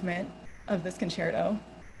second movement of this concerto,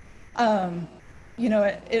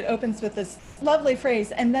 it opens with this lovely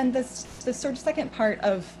phrase, and then this sort of second part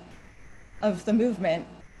of the movement,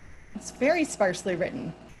 it's very sparsely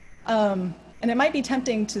written. And it might be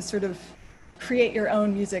tempting to sort of create your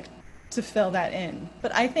own music to fill that in.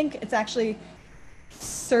 But I think it's actually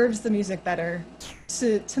serves the music better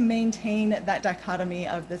to maintain that dichotomy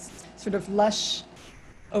of this sort of lush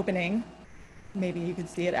opening. Maybe you could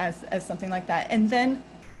see it as something like that. And then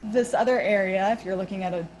this other area, if you're looking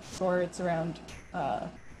at a score, it's around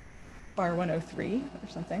bar 103 or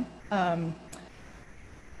something,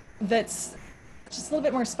 that's just a little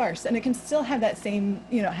bit more sparse, and it can still have that same,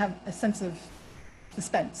 have a sense of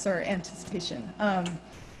suspense or anticipation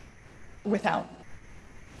without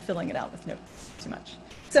filling it out with notes too much.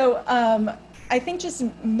 So I think just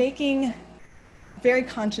making very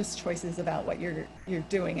conscious choices about what you're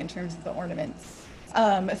doing in terms of the ornaments.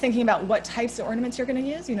 Thinking about what types of ornaments you're going to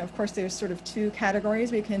use. Of course, there's sort of two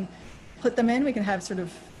categories we can put them in. We can have sort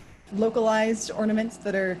of localized ornaments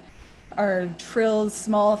that are trills,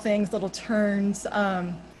 small things, little turns,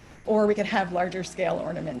 or we could have larger scale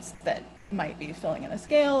ornaments that might be filling in a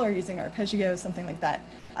scale or using arpeggios, something like that.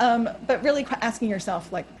 But really asking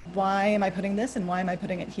yourself, like, why am I putting this and why am I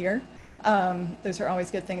putting it here? Those are always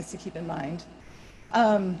good things to keep in mind.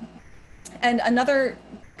 And another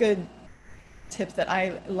good tip that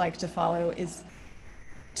I like to follow is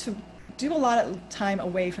to do a lot of time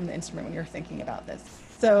away from the instrument when you're thinking about this.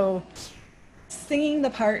 So singing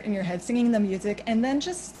the part in your head, singing the music, and then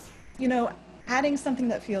just, adding something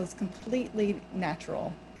that feels completely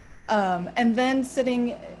natural. And then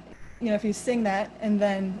sitting, if you sing that and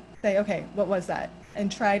then say, okay, what was that? And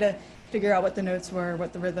try to figure out what the notes were,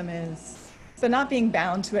 what the rhythm is. So not being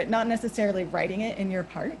bound to it, not necessarily writing it in your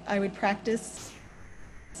part. I would practice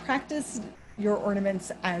your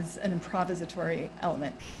ornaments as an improvisatory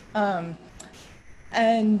element.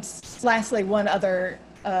 And lastly, one other,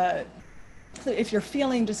 if you're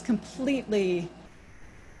feeling just completely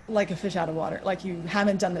like a fish out of water, like you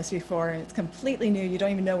haven't done this before and it's completely new, you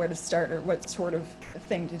don't even know where to start or what sort of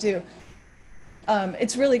thing to do,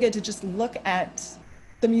 it's really good to just look at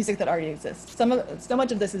the music that already exists. So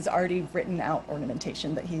much of this is already written out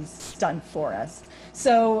ornamentation that he's done for us.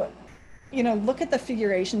 So, look at the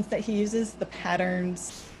figurations that he uses, the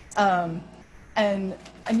patterns, and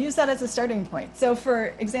use that as a starting point. So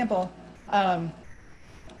for example,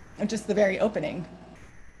 just the very opening,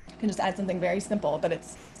 you can just add something very simple, but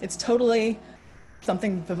it's totally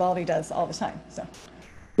something Vivaldi does all the time. So.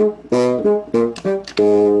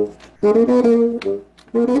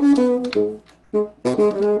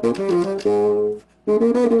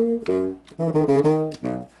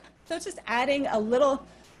 So it's just adding a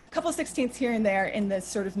couple sixteenths here and there in this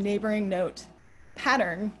sort of neighboring note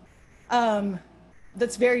pattern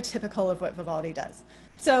that's very typical of what Vivaldi does.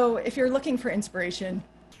 So if you're looking for inspiration,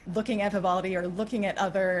 looking at Vivaldi or looking at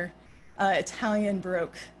other Italian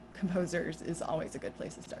Baroque composers is always a good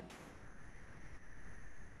place to start.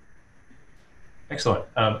 Excellent.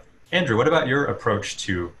 Andrew, what about your approach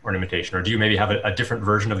to ornamentation? Or do you maybe have a different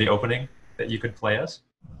version of the opening that you could play us?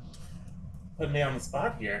 Put me on the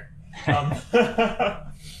spot here.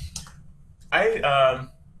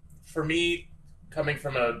 For me, coming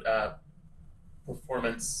from a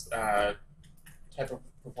performance type of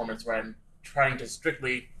performance where I'm trying to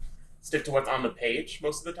strictly stick to what's on the page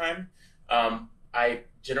most of the time, I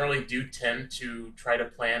generally do tend to try to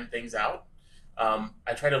plan things out.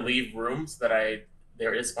 I try to leave room so that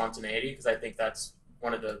there is spontaneity, because I think that's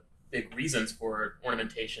one of the big reasons for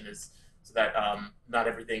ornamentation, is so that not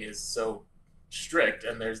everything is so strict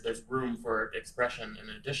and there's room for expression and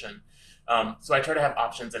addition. So I try to have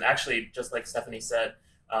options, and actually, just like Stephanie said,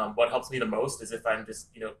 what helps me the most is if I'm just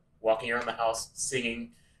walking around the house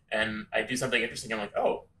singing and I do something interesting. I'm like,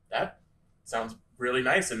 oh, that sounds really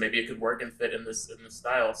nice, and maybe it could work and fit in this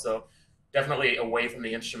style. So definitely away from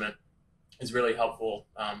the instrument is really helpful.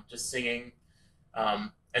 Just singing,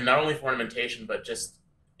 and not only for ornamentation, but just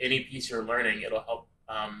any piece you're learning, it'll help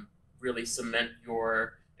really cement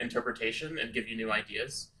your interpretation and give you new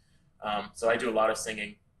ideas. So I do a lot of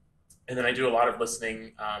singing, and then I do a lot of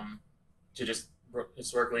listening to just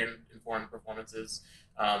historically informed performances.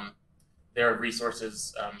 There are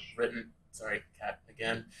resources written. Sorry, cat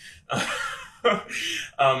again.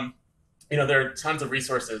 There are tons of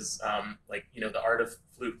resources, like the art of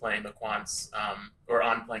flute playing, the quants, or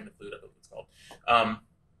on playing the flute, I believe it's called.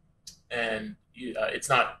 It's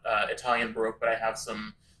not Italian Baroque, but I have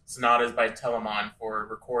some sonatas by Telemann for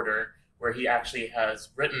recorder, where he actually has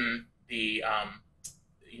written the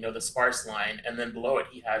sparse line, and then below it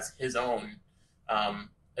he has his own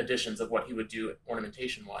additions of what he would do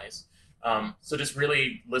ornamentation-wise. So just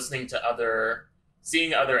really listening to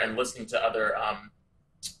seeing other and listening to other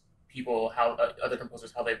people, how other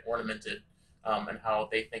composers, how they've ornamented, and how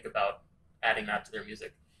they think about adding that to their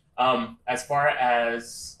music. As far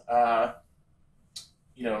as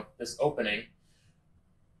this opening,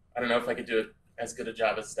 I don't know if I could do it as good a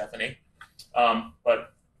job as Stephanie,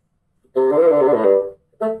 but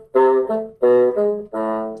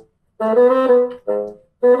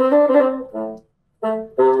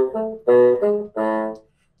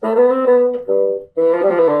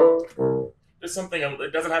just something.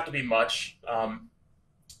 It doesn't have to be much,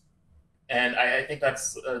 and I think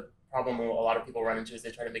that's a problem a lot of people run into, is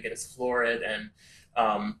they try to make it as florid and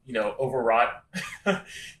overwrought,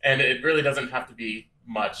 and it really doesn't have to be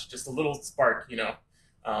much, just a little spark, you know.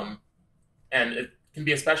 And it can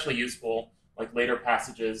be especially useful, like later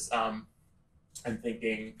passages. I'm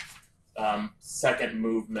thinking second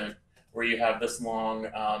movement, where you have this long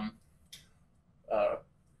a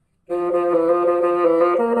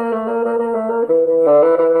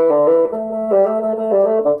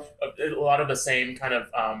lot of the same kind of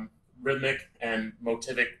rhythmic and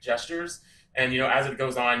motivic gestures. And, you know, as it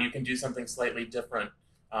goes on, you can do something slightly different.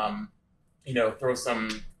 You know, throw some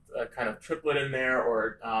kind of triplet in there,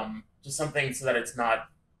 or just something so that it's not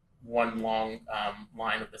one long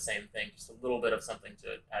line of the same thing, just a little bit of something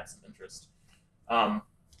to add some interest. And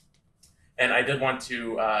I did want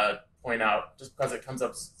to point out, just because it comes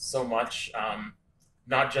up so much,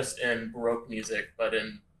 not just in Baroque music, but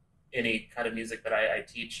in any kind of music that I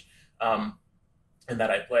teach and that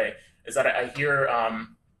I play, is that I hear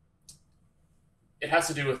it has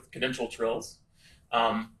to do with cadential trills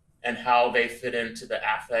and how they fit into the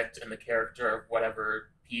affect and the character of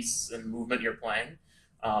whatever piece and movement you're playing.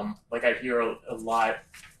 Like I hear a lot,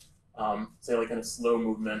 say like in a slow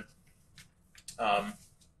movement, here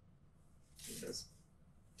it is.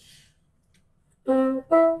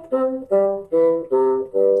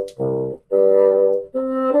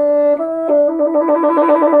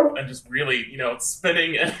 And just really, you know, it's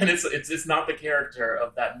spinning, and it's not the character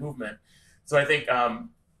of that movement. So I think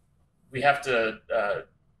we have to,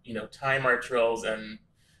 you know, time our trills, and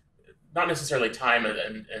not necessarily time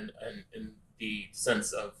in the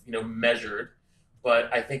sense of, you know, measured,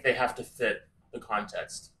 but I think they have to fit the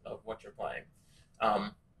context of what you're playing.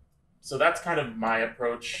 So that's kind of my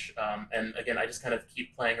approach. And again, I just kind of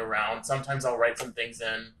keep playing around. Sometimes I'll write some things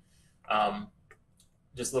in,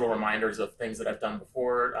 just little reminders of things that I've done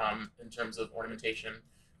before in terms of ornamentation.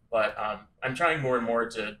 But I'm trying more and more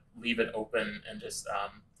to leave it open, and just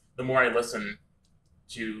the more I listen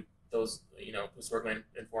to those, you know, historically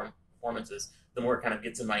informed performances, the more it kind of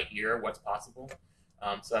gets in my ear what's possible.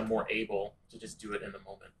 So I'm more able to just do it in the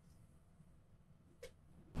moment.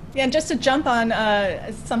 Yeah, and just to jump on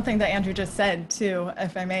something that Andrew just said too,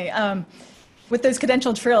 if I may, with those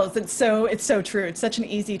cadential trills, it's so true. It's such an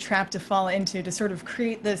easy trap to fall into, to sort of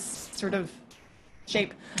create this sort of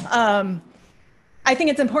shape. I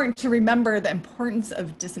think it's important to remember the importance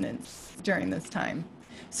of dissonance during this time.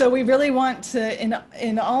 So we really want to,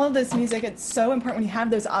 in all of this music, it's so important when you have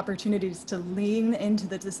those opportunities to lean into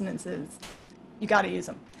the dissonances, you got to use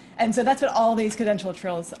them. And so that's what all these cadential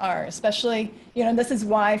trills are, especially, you know, this is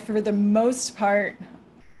why for the most part,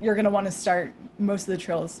 you're going to want to start most of the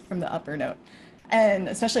trills from the upper note. And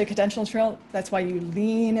especially a cadential trill, that's why you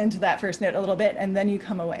lean into that first note a little bit, and then you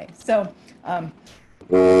come away. So,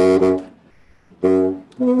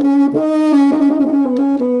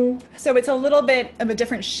 so it's a little bit of a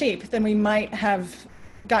different shape than we might have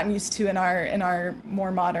gotten used to in our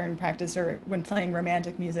more modern practice, or when playing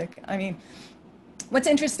romantic music. I mean, what's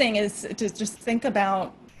interesting is to just think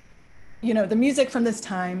about, you know, the music from this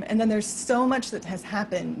time, and then there's so much that has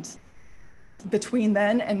happened between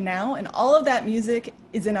then and now, and all of that music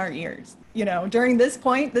is in our ears. You know, during this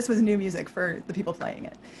point, this was new music for the people playing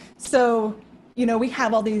it. So, you know, we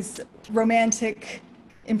have all these romantic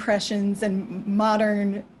impressions and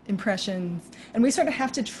modern impressions, and we sort of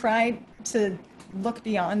have to try to look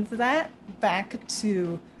beyond that back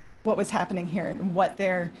to what was happening here and what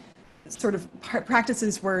their sort of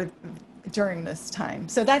practices were during this time.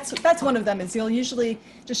 So that's one of them, is you'll usually,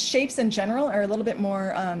 just shapes in general are a little bit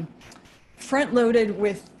more front-loaded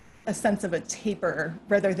with a sense of a taper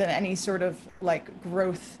rather than any sort of like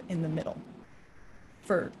growth in the middle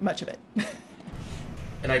for much of it.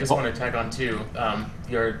 And I just want to tag on too,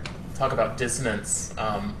 your talk about dissonance.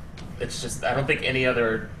 It's just, I don't think any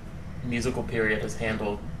other musical period has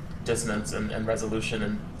handled dissonance and resolution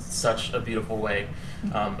in such a beautiful way.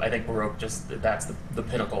 I think Baroque, just that's the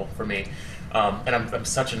pinnacle for me. And I'm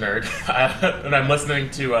such a nerd. And I'm listening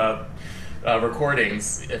to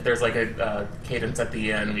recordings, if there's like a cadence at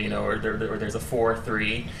the end, you know, or there's a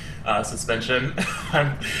 4/3 suspension,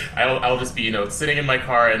 I'll just be, you know, sitting in my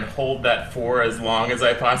car and hold that 4 as long as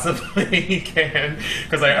I possibly can,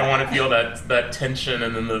 because I want to feel that tension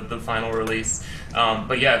and then the final release.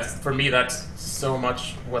 But yeah, for me, that's so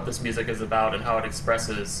much what this music is about, and how it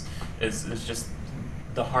expresses is just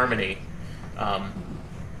the harmony.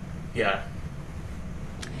 Yeah.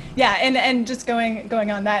 Yeah, and just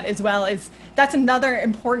going on that as well, is that's another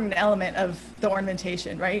important element of the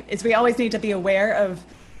ornamentation, right? Is we always need to be aware of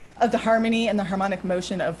the harmony and the harmonic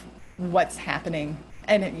motion of what's happening,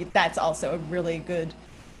 and that's also a really good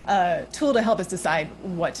tool to help us decide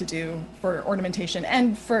what to do for ornamentation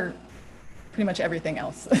and for pretty much everything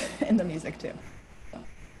else in the music too.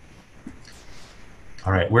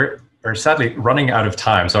 All right, we're sadly running out of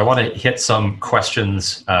time, so I want to hit some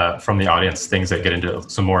questions from the audience, things that get into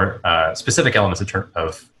some more specific elements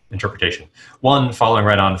of interpretation. One, following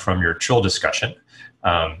right on from your trill discussion,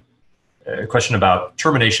 a question about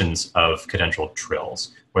terminations of cadential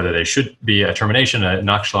trills, whether they should be a termination, a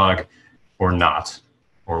Nachschlag, or not,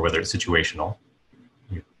 or whether it's situational.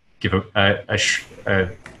 You give a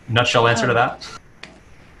nutshell answer to that?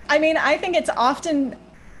 I mean, I think it's often,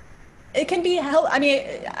 it can be held, I mean,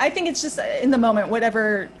 I think it's just in the moment,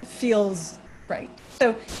 whatever feels right.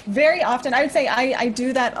 So very often, I would say I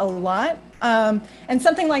do that a lot. And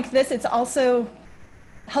something like this, it's also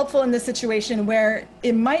helpful in this situation where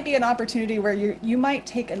it might be an opportunity where you might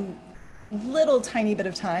take a little tiny bit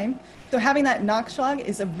of time. So having that Nachschlag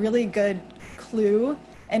is a really good clue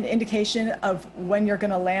and indication of when you're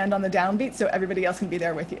going to land on the downbeat, so everybody else can be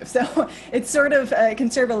there with you. So it's sort of, it can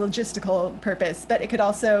serve a logistical purpose, but it could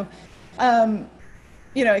also,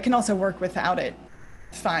 it can also work without it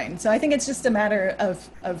fine. So I think it's just a matter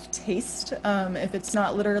of taste. If it's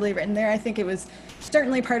not literally written there, I think it was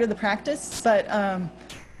certainly part of the practice, but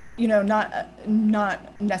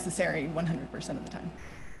not necessary 100% of the time.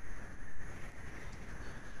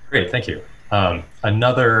 Great, thank you.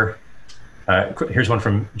 Here's one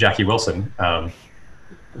from Jackie Wilson,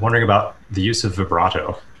 wondering about the use of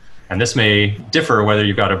vibrato. And this may differ whether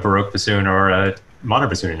you've got a Baroque bassoon or a modern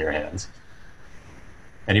bassoon in your hands.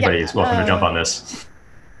 Anybody is welcome to jump on this.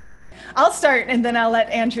 I'll start and then I'll let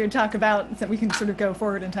Andrew talk about, so we can sort of go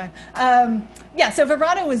forward in time. So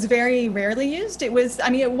vibrato was very rarely used. It was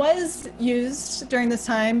used during this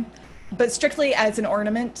time, but strictly as an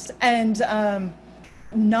ornament and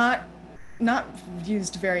not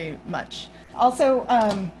used very much. Also,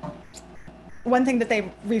 one thing that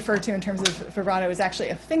they refer to in terms of vibrato is actually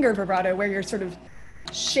a finger vibrato, where you're sort of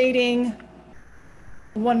shading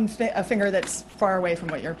a finger that's far away from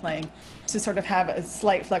what you're playing to sort of have a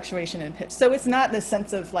slight fluctuation in pitch. So it's not this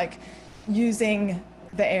sense of like using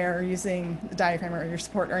the air, using the diaphragm or your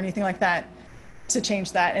support or anything like that to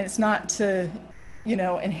change that. And it's not to,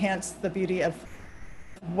 enhance the beauty of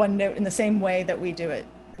one note in the same way that we do it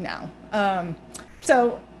now.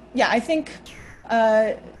 I think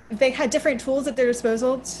they had different tools at their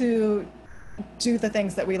disposal to do the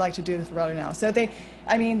things that we like to do with vibrato now. So I think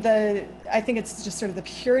it's just sort of the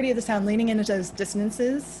purity of the sound, leaning into those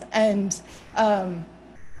dissonances, and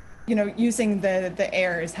using the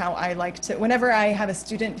air is how I like to. Whenever I have a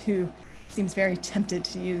student who seems very tempted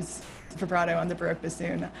to use vibrato on the Baroque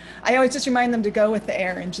bassoon, I always just remind them to go with the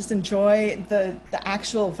air and just enjoy the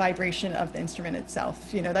actual vibration of the instrument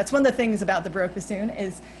itself. That's one of the things about the Baroque bassoon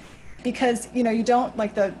is because you don't,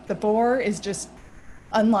 like, the bore is just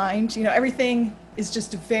unlined. Everything is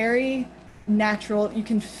just very natural. You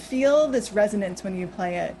can feel this resonance when you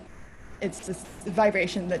play it. It's this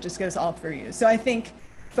vibration that just goes all through you. So I think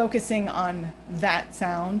focusing on that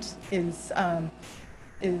sound is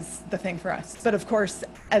the thing for us. But of course,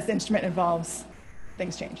 as the instrument evolves,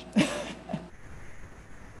 things change.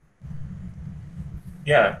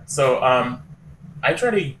 Yeah, so I try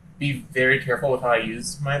to be very careful with how I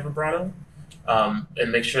use my vibrato,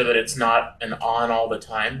 and make sure that it's not an on all the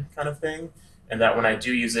time kind of thing, and that when I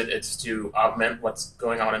do use it, it's to augment what's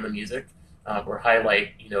going on in the music, or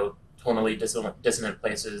highlight, tonally dissonant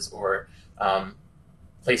places, or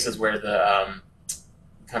places where the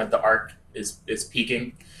kind of the arc is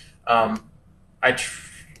peaking. I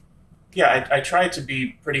try to be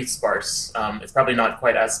pretty sparse. It's probably not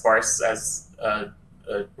quite as sparse as a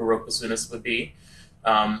Baroque bassoonist would be,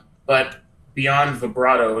 but beyond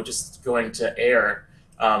vibrato, just going to air,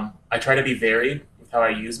 I try to be varied with how I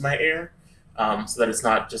use my air, so that it's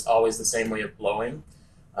not just always the same way of blowing.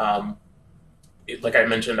 Like I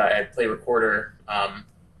mentioned, I play recorder,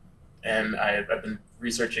 and I've been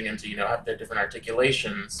researching into the different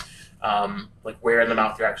articulations, like where in the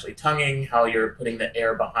mouth you're actually tonguing, how you're putting the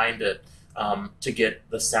air behind it, to get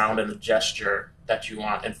the sound and the gesture that you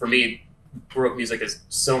want. And for me, Baroque music is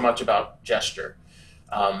so much about gesture.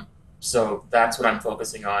 So that's what I'm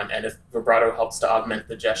focusing on. And if vibrato helps to augment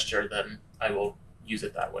the gesture, then I will use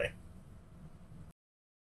it that way.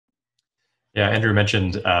 Yeah, Andrew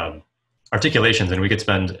mentioned articulations, and we could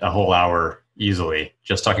spend a whole hour easily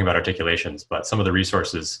just talking about articulations, but some of the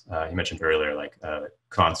resources you mentioned earlier, like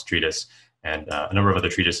Kant's treatise and a number of other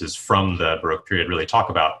treatises from the Baroque period, really talk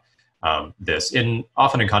about this,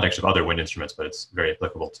 often in context of other wind instruments, but it's very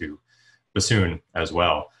applicable to bassoon as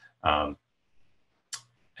well.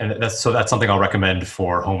 And that's something I'll recommend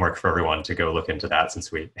for homework for everyone to go look into that,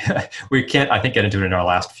 since we can't, I think, get into it in our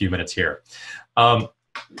last few minutes here.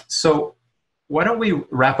 So why don't we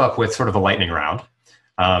wrap up with sort of a lightning round?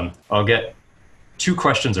 I'll get two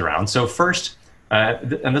questions around. So first,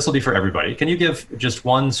 and this will be for everybody, can you give just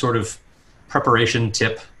one sort of preparation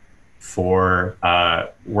tip for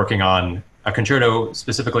working on a concerto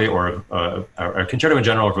specifically, or a concerto in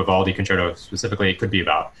general, or Vivaldi concerto specifically? It could be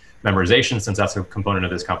about memorization, since that's a component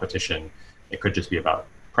of this competition. It could just be about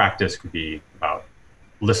practice, could be about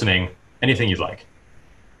listening, anything you'd like.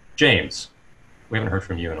 James, we haven't heard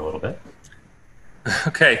from you in a little bit.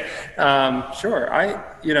 Okay, sure.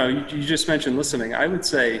 You just mentioned listening. I would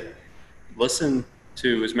say listen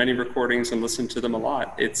to as many recordings and listen to them a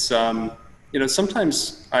lot. It's,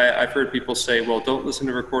 sometimes I've heard people say, well, don't listen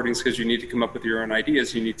to recordings because you need to come up with your own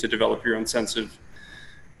ideas. You need to develop your own sense of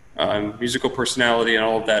musical personality and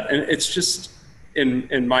all of that. And it's just,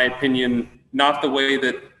 in my opinion, not the way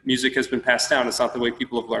that music has been passed down. It's not the way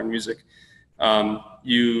people have learned music.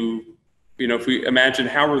 If we imagine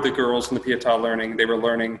how were the girls in the Pietà learning, they were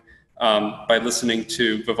learning by listening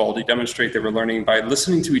to Vivaldi demonstrate. They were learning by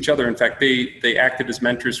listening to each other. In fact, they acted as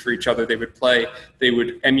mentors for each other. They would play, they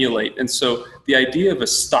would emulate. And so the idea of a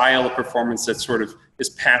style of performance that sort of is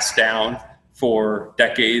passed down for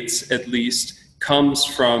decades at least comes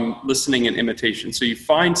from listening and imitation. So you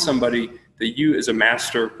find somebody that you as a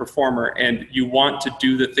master performer and you want to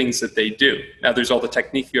do the things that they do. Now there's all the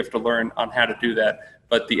technique you have to learn on how to do that,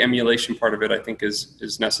 but the emulation part of it I think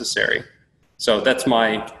is necessary. So that's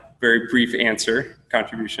my very brief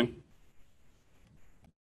contribution.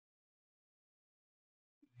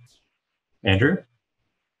 Andrew?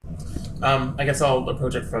 I guess I'll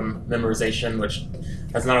approach it from memorization, which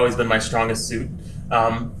has not always been my strongest suit.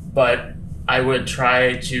 But I would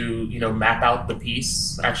try to, map out the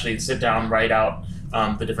piece, actually sit down, write out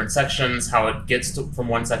the different sections, how it gets from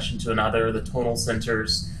one section to another, the tonal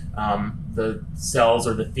centers, the cells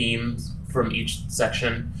or the themes from each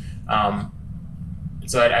section.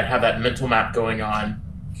 So I'd have that mental map going on.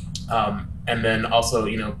 And then also,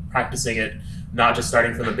 practicing it, not just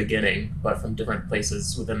starting from the beginning, but from different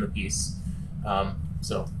places within the piece.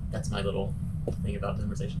 So that's my little thing about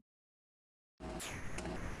memorization.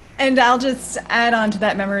 And I'll just add on to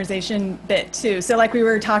that memorization bit too. So like we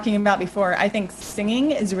were talking about before, I think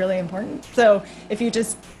singing is really important. So if you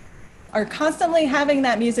just are constantly having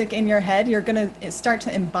that music in your head, you're going to start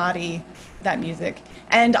to embody that music.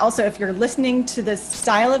 And also if you're listening to this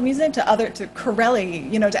style of music, to Corelli,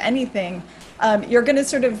 to anything, you're going to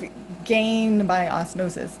sort of gain by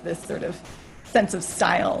osmosis this sort of sense of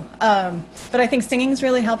style. But I think singing is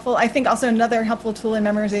really helpful. I think also another helpful tool in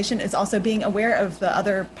memorization is also being aware of the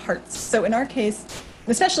other parts. So in our case,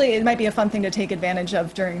 especially it might be a fun thing to take advantage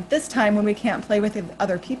of during this time when we can't play with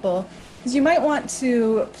other people, is you might want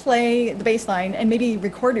to play the bass line and maybe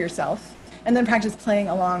record yourself and then practice playing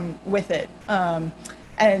along with it.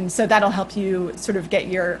 And so that'll help you sort of get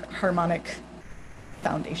your harmonic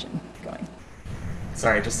foundation going.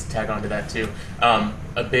 Sorry, just to tag on to that too.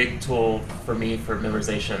 A big tool for me for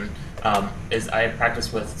memorization is I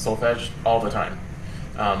practice with solfege all the time.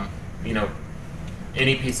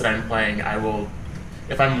 Any piece that I'm playing, I will,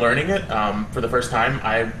 if I'm learning it for the first time,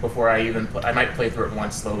 before I even I might play through it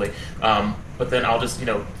once slowly, but then I'll just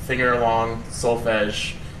finger along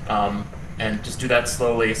solfege and just do that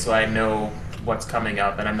slowly so I know what's coming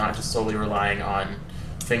up and I'm not just solely relying on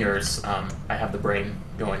fingers. I have the brain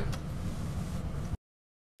going.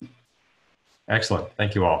 Excellent.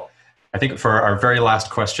 Thank you all. I think for our very last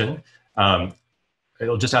question,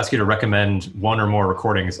 it'll just ask you to recommend one or more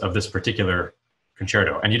recordings of this particular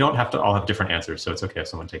concerto. And you don't have to all have different answers, so it's okay if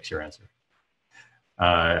someone takes your answer.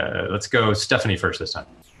 Let's go Stephanie first this time.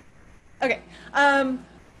 Okay.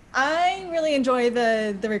 I really enjoy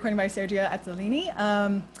the recording by Sergio Azzolini.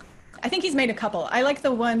 I think he's made a couple. I like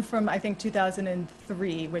the one from, I think,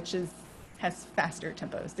 2003, which has faster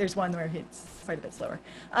tempos. There's one where it's quite a bit slower.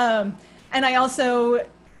 And I also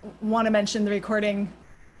want to mention the recording,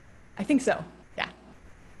 I think so, yeah.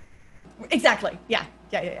 Exactly, yeah.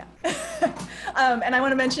 And I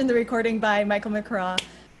want to mention the recording by Michael McCraw,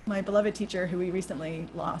 my beloved teacher who we recently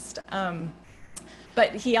lost.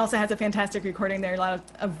 But he also has a fantastic recording. There are a lot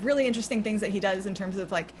of really interesting things that he does in terms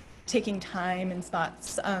of like taking time and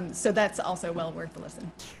spots. So that's also well worth the listen.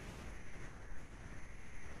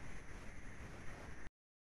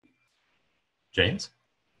 James?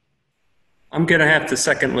 I'm going to have to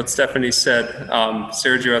second what Stephanie said.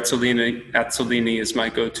 Sergio Azzolini is my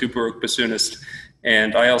go-to Baroque bassoonist,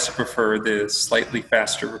 and I also prefer the slightly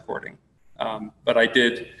faster recording. But I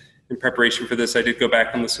did, in preparation for this, I did go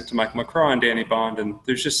back and listen to Michael McCraw and Danny Bond, and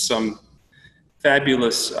there's just some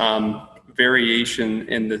fabulous variation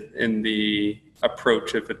in the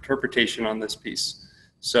approach of interpretation on this piece.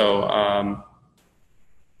 So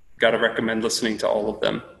got to recommend listening to all of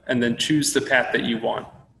them, and then choose the path that you want.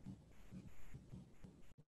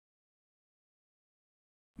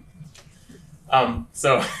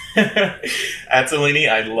 So Azzolini,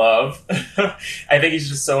 I love. I think he's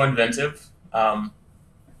just so inventive. And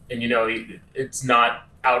it's not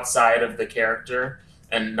outside of the character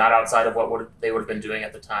and not outside of what they would have been doing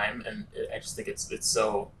at the time. And I just think it's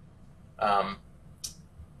so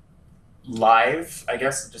live, I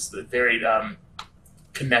guess, just very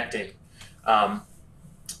connecting.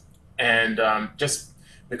 Just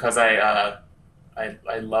because I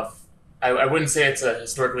love. I wouldn't say it's a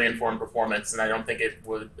historically informed performance, and I don't think it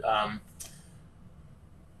would. I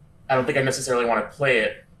don't think I necessarily want to play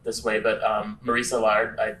it this way, but Marisa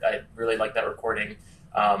Lard, I really like that recording.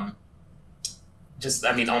 On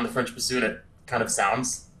the French bassoon, it kind of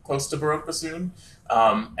sounds close to Baroque bassoon,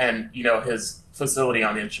 and his facility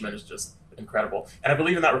on the instrument is just incredible. And I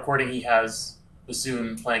believe in that recording he has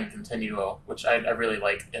bassoon playing continuo, which I really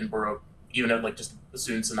like in Baroque, even if like just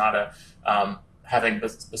bassoon sonata. Having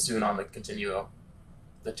bassoon on the continuo,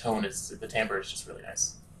 the timbre is just really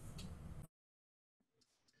nice.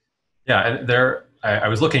 Yeah, and I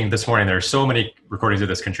was looking this morning, there are so many recordings of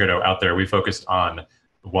this concerto out there. We focused on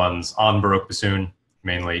the ones on Baroque bassoon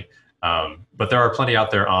mainly, but there are plenty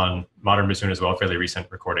out there on modern bassoon as well, fairly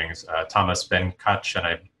recent recordings. Thomas Ben Kutch, and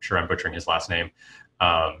I'm sure I'm butchering his last name,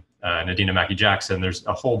 Nadina Mackie-Jackson, there's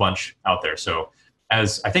a whole bunch out there. So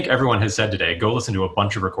as I think everyone has said today, go listen to a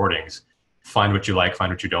bunch of recordings, find what you like,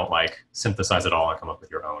 find what you don't like, synthesize it all, and come up with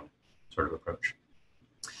your own sort of approach.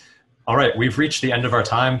 All right, we've reached the end of our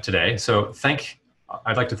time today. So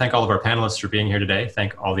I'd like to thank all of our panelists for being here today.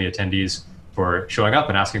 Thank all the attendees for showing up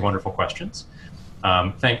and asking wonderful questions.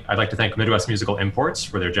 I'd like to thank Midwest Musical Imports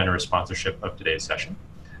for their generous sponsorship of today's session.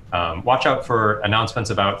 Watch out for announcements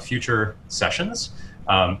about future sessions.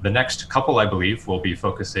 The next couple, I believe, will be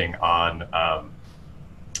focusing on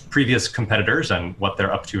previous competitors and what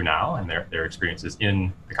they're up to now and their experiences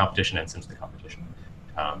in the competition and since the competition.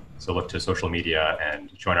 So look to social media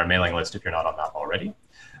and join our mailing list if you're not on that already.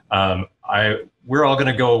 We're all going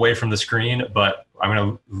to go away from the screen, but I'm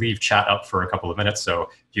going to leave chat up for a couple of minutes. So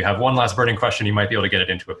if you have one last burning question, you might be able to get it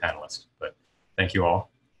into a panelist. But thank you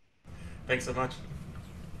all. Thanks so much.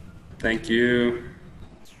 Thank you.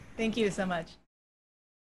 Thank you so much.